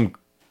 I've got some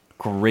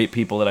great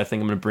people that I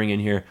think I'm going to bring in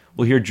here.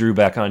 We'll hear Drew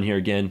back on here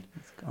again.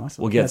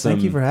 Awesome. We'll get some.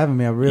 Thank you for having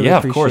me. I really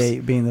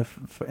appreciate being the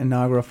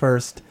inaugural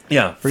first.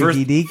 Yeah,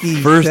 Freaky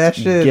Deaky first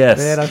session. guest.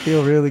 Man, I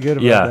feel really good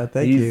about that.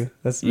 Thank you.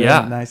 That's very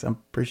nice. I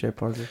appreciate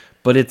Parker.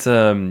 But it's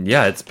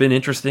it's been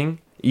interesting.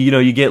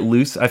 You get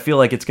loose. I feel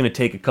like it's going to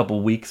take a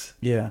couple weeks.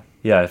 Yeah.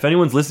 Yeah. If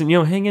anyone's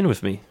listening, hang in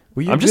with me.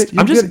 Well, I'm just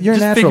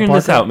figuring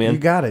this out, man. You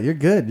got it. You're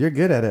good. You're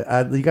good at it.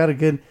 You got a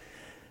good.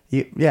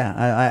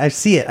 I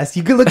see it.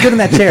 You look good in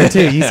that chair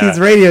too. You see it's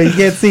radio, you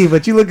can't see,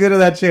 but you look good in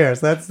that chair.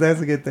 So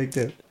that's a good thing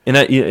too. And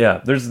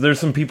there's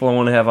some people I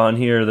want to have on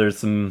here. There's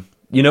some,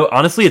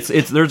 honestly,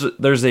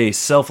 there's a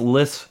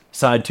selfless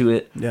side to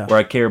it where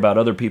I care about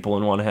other people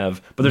and want to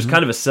have, but there's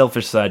kind of a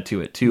selfish side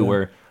to it too,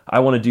 where I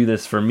want to do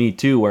this for me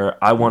too,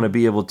 where I want to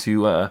be able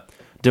to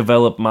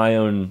develop my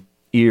own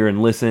ear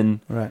and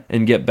listen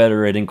and get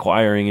better at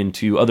inquiring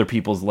into other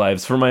people's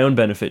lives for my own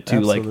benefit too.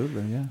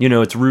 Absolutely,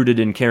 it's rooted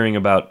in caring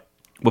about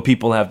what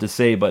people have to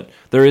say, but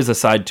there is a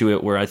side to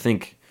it where I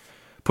think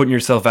putting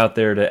yourself out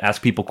there to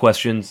ask people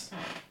questions.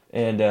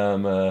 And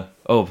we're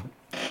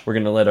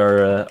gonna let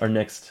our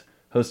next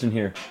host in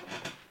here.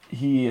 There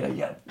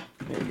you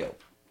go.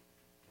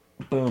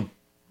 Boom.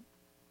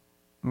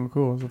 Oh,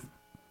 cool.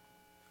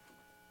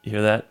 You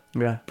hear that?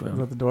 Yeah. Boom. Is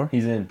that the door?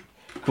 He's in.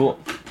 Cool.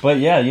 But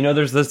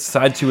there's this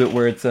side to it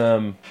where it's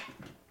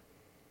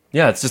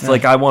it's just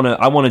like I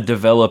wanna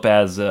develop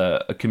as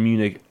a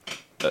communicator,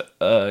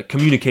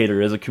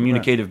 as a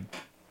communicative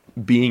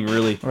being,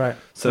 really. Right.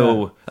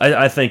 So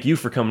I thank you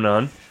for coming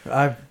on.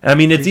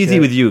 It's easy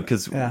with you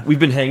because we've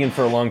been hanging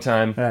for a long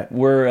time. Right.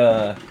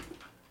 We're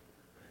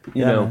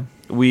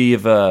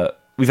we've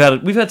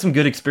had some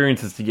good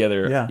experiences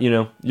together.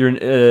 Yeah.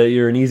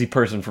 You're an easy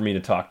person for me to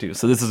talk to,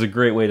 so this is a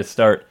great way to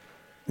start.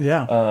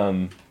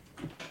 Yeah.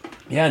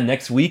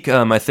 Next week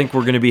I think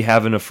we're going to be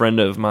having a friend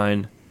of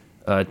mine,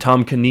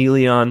 Tom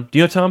Keneally, on. Do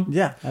you know Tom?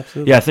 Yeah,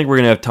 absolutely. Yeah, I think we're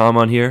going to have Tom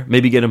on here.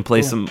 Maybe get him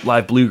play some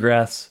live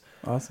bluegrass.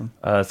 Awesome.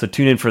 So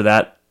tune in for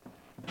that.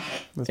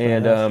 That's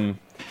and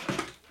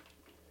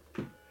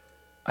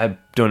I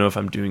don't know if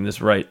I'm doing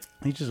this right.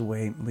 You just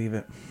wait, leave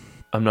it.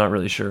 I'm not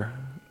really sure.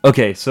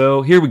 Okay,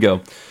 so here we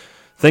go.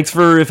 Thanks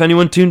if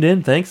anyone tuned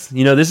in, thanks. This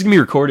is going to be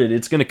recorded.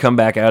 It's going to come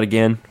back out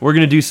again. We're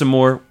going to do some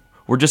more.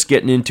 We're just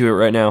getting into it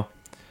right now.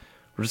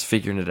 We're just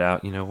figuring it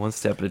out, one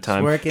step at a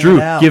time. Drew,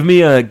 give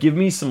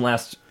me some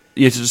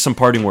just some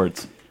parting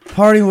words.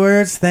 Parting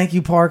words. Thank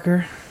you,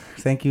 Parker.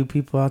 Thank you,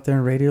 people out there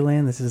in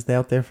Radioland. This is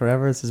Out There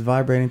Forever. This is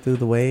vibrating through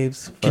the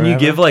waves forever. Can you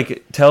give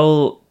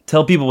tell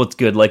people what's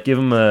good? Like give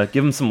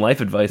them some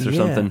life advice or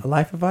something.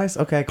 Life advice?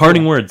 Okay. Cool.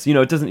 Parting words.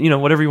 It doesn't.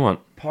 Whatever you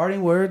want.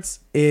 Parting words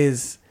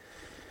is,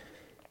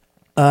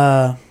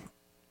 your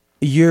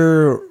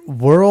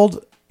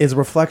world is a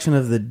reflection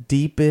of the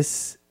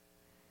deepest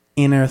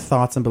inner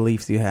thoughts and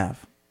beliefs you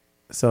have.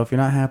 So if you're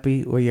not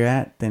happy where you're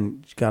at,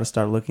 then you got to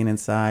start looking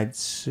inside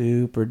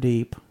super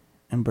deep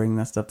and bring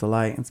that stuff to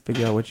light and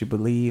figure out what you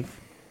believe,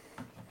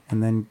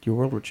 and then your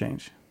world will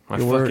change. My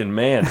fucking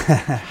man.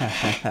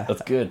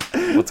 That's good.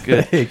 That's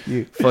good. Thank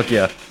you. Fuck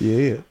yeah.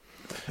 Yeah.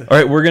 All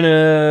right, we're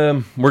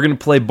gonna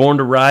play "Born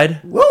to Ride"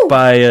 Woo!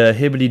 by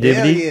Hibbity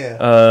Dibbity.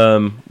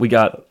 Yeah. We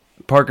got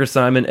Parker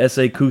Simon,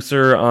 S.A.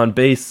 Kusser on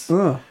bass,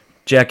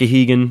 Jackie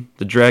Hegan,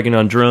 the Dragon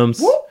on drums.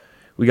 Woo!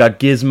 We got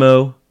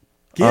Gizmo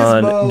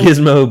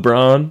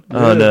Braun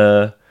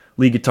on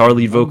lead guitar,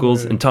 lead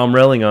vocals, and Tom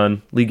Relling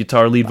on lead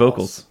guitar, lead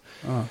vocals.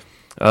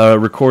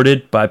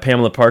 Recorded by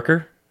Pamela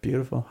Parker.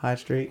 Beautiful. High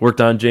Street.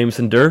 Worked on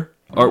Jameson Durr.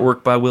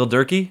 Artwork by Will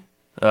Durkee.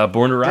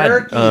 Born to Ride.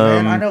 Durkee,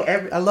 man. I know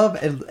I love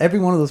every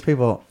one of those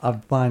people.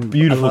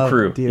 Beautiful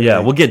crew. DOA. Yeah,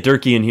 we'll get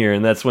Durkee in here,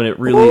 and that's when it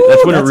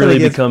really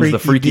becomes the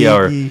freaky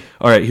hour.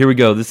 All right, here we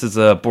go. This is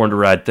Born to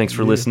Ride. Thanks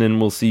for listening.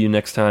 We'll see you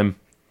next time.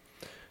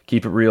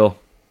 Keep it real.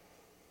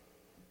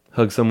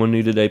 Hug someone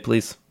new today,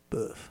 please.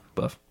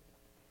 Buff.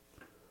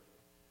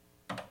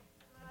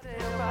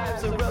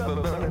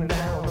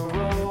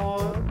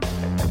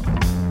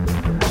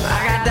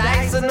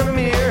 In the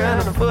mirror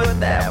and a foot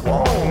that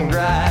won't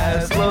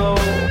drive slow.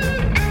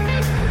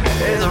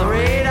 There's a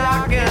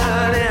radar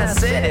gun and a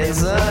setting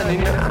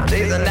sun. I'm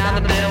chasing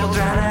down the devil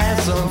trying to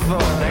have some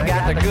fun. I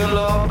got the good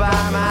Lord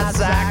by my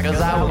side 'cause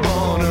I was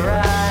born to ride.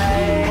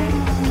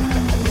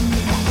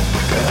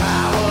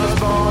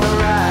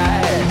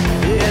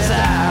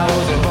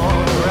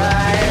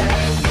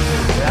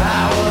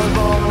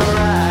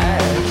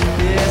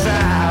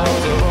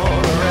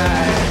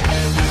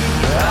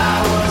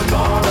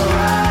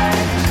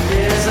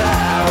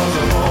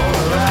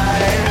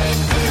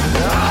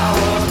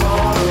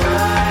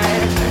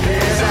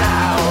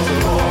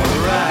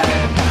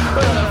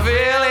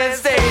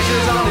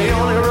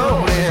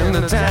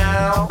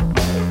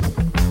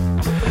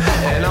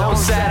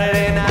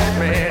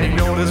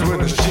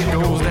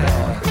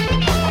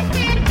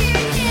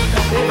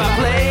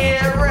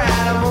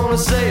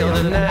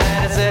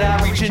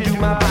 through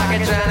my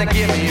pocket trying to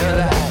give me a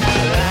light.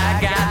 I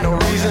got no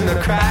reason to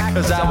cry,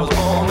 cause I was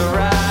born to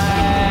ride.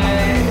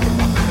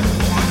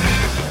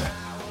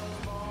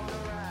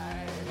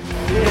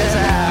 Yes,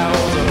 I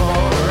was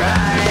born to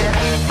ride.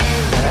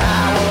 I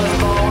was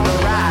born to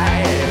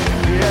ride.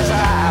 Yes, I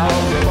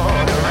was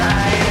born to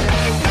ride.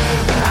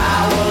 I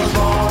was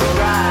born to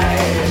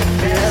ride.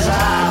 Yes, I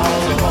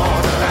was born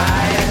to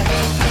ride.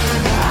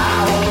 I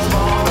was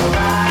born to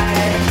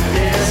ride.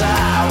 Yes, I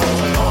was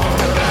born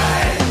to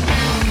ride.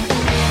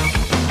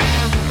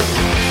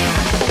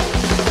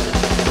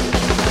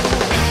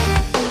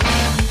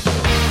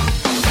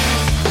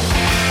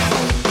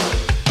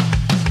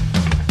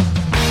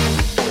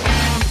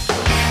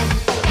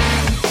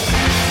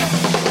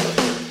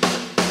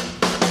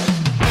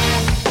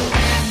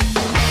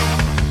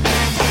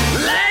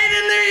 Late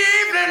in the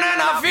evening and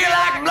I feel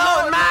like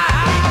blowing my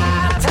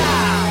high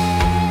top.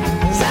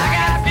 'Cause I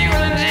got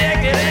fuel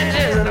injected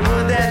engines and I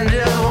put that and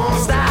just won't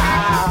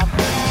stop.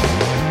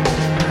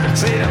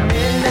 See the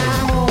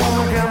midnight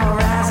moon come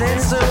rising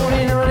soon.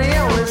 You know the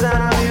only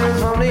sign of you is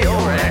from the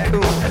old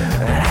raccoon.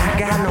 And I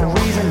got no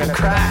reason to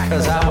cry,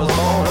 'cause I was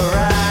born to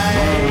ride.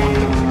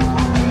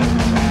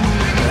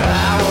 I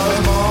was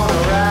born to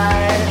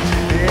ride.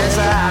 Yes, I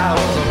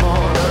was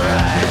born to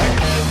ride.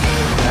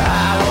 I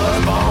was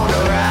born to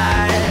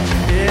ride.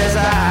 Yes,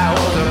 I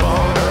was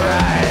born to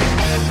ride.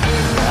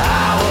 I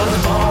was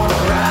born to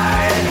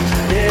ride.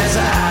 Yes, I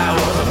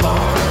was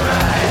born to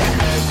ride.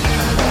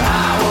 I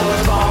was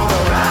born to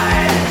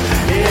ride.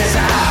 Yes, I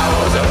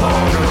was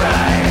born to ride. I was born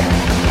to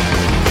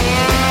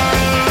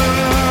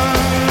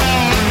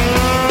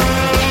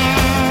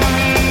ride.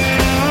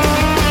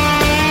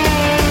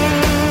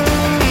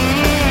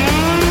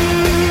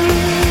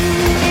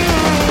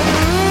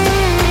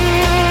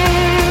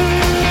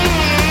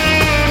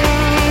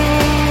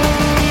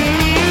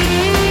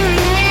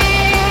 I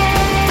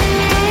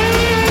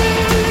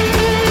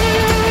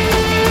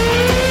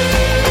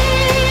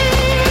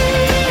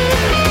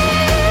was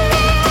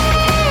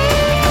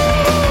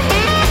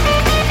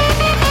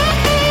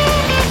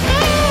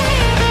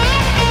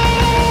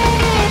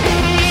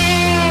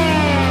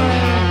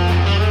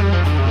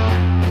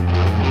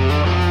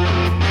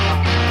born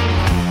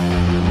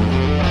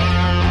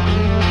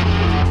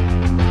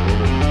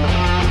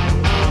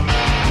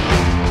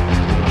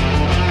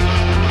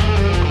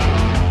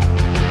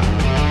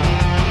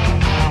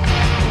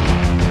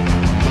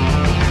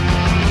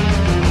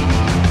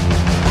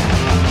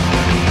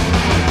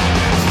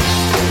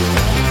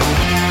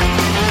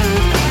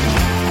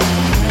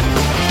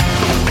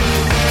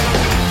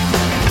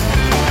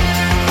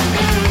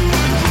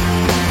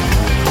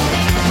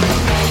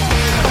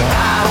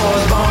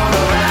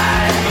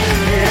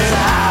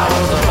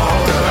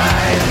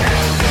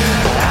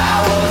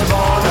ride. I was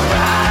born to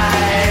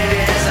ride.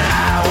 Yes, I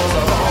was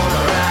born to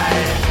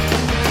ride. I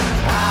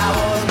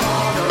was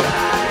born to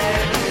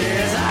ride.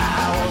 Yes, I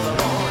was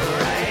born to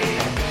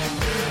ride.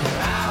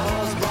 I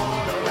was born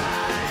to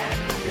ride.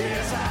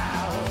 Yes, I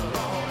was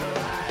born to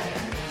ride.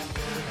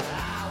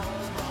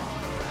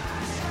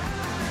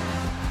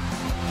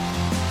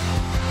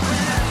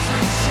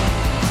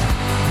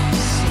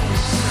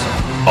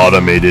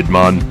 Automated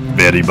man,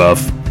 very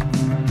buff.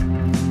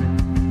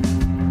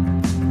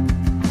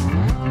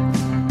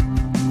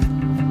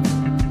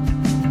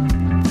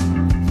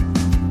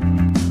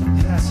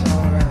 That's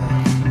alright.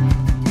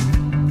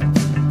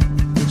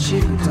 But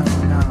you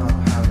don't know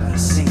how to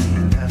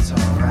sing. That's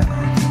alright.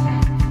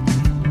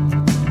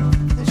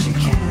 That you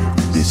can't.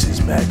 This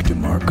is Mac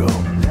DeMarco.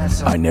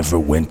 That's I never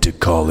went to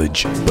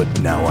college, but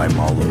now I'm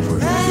all over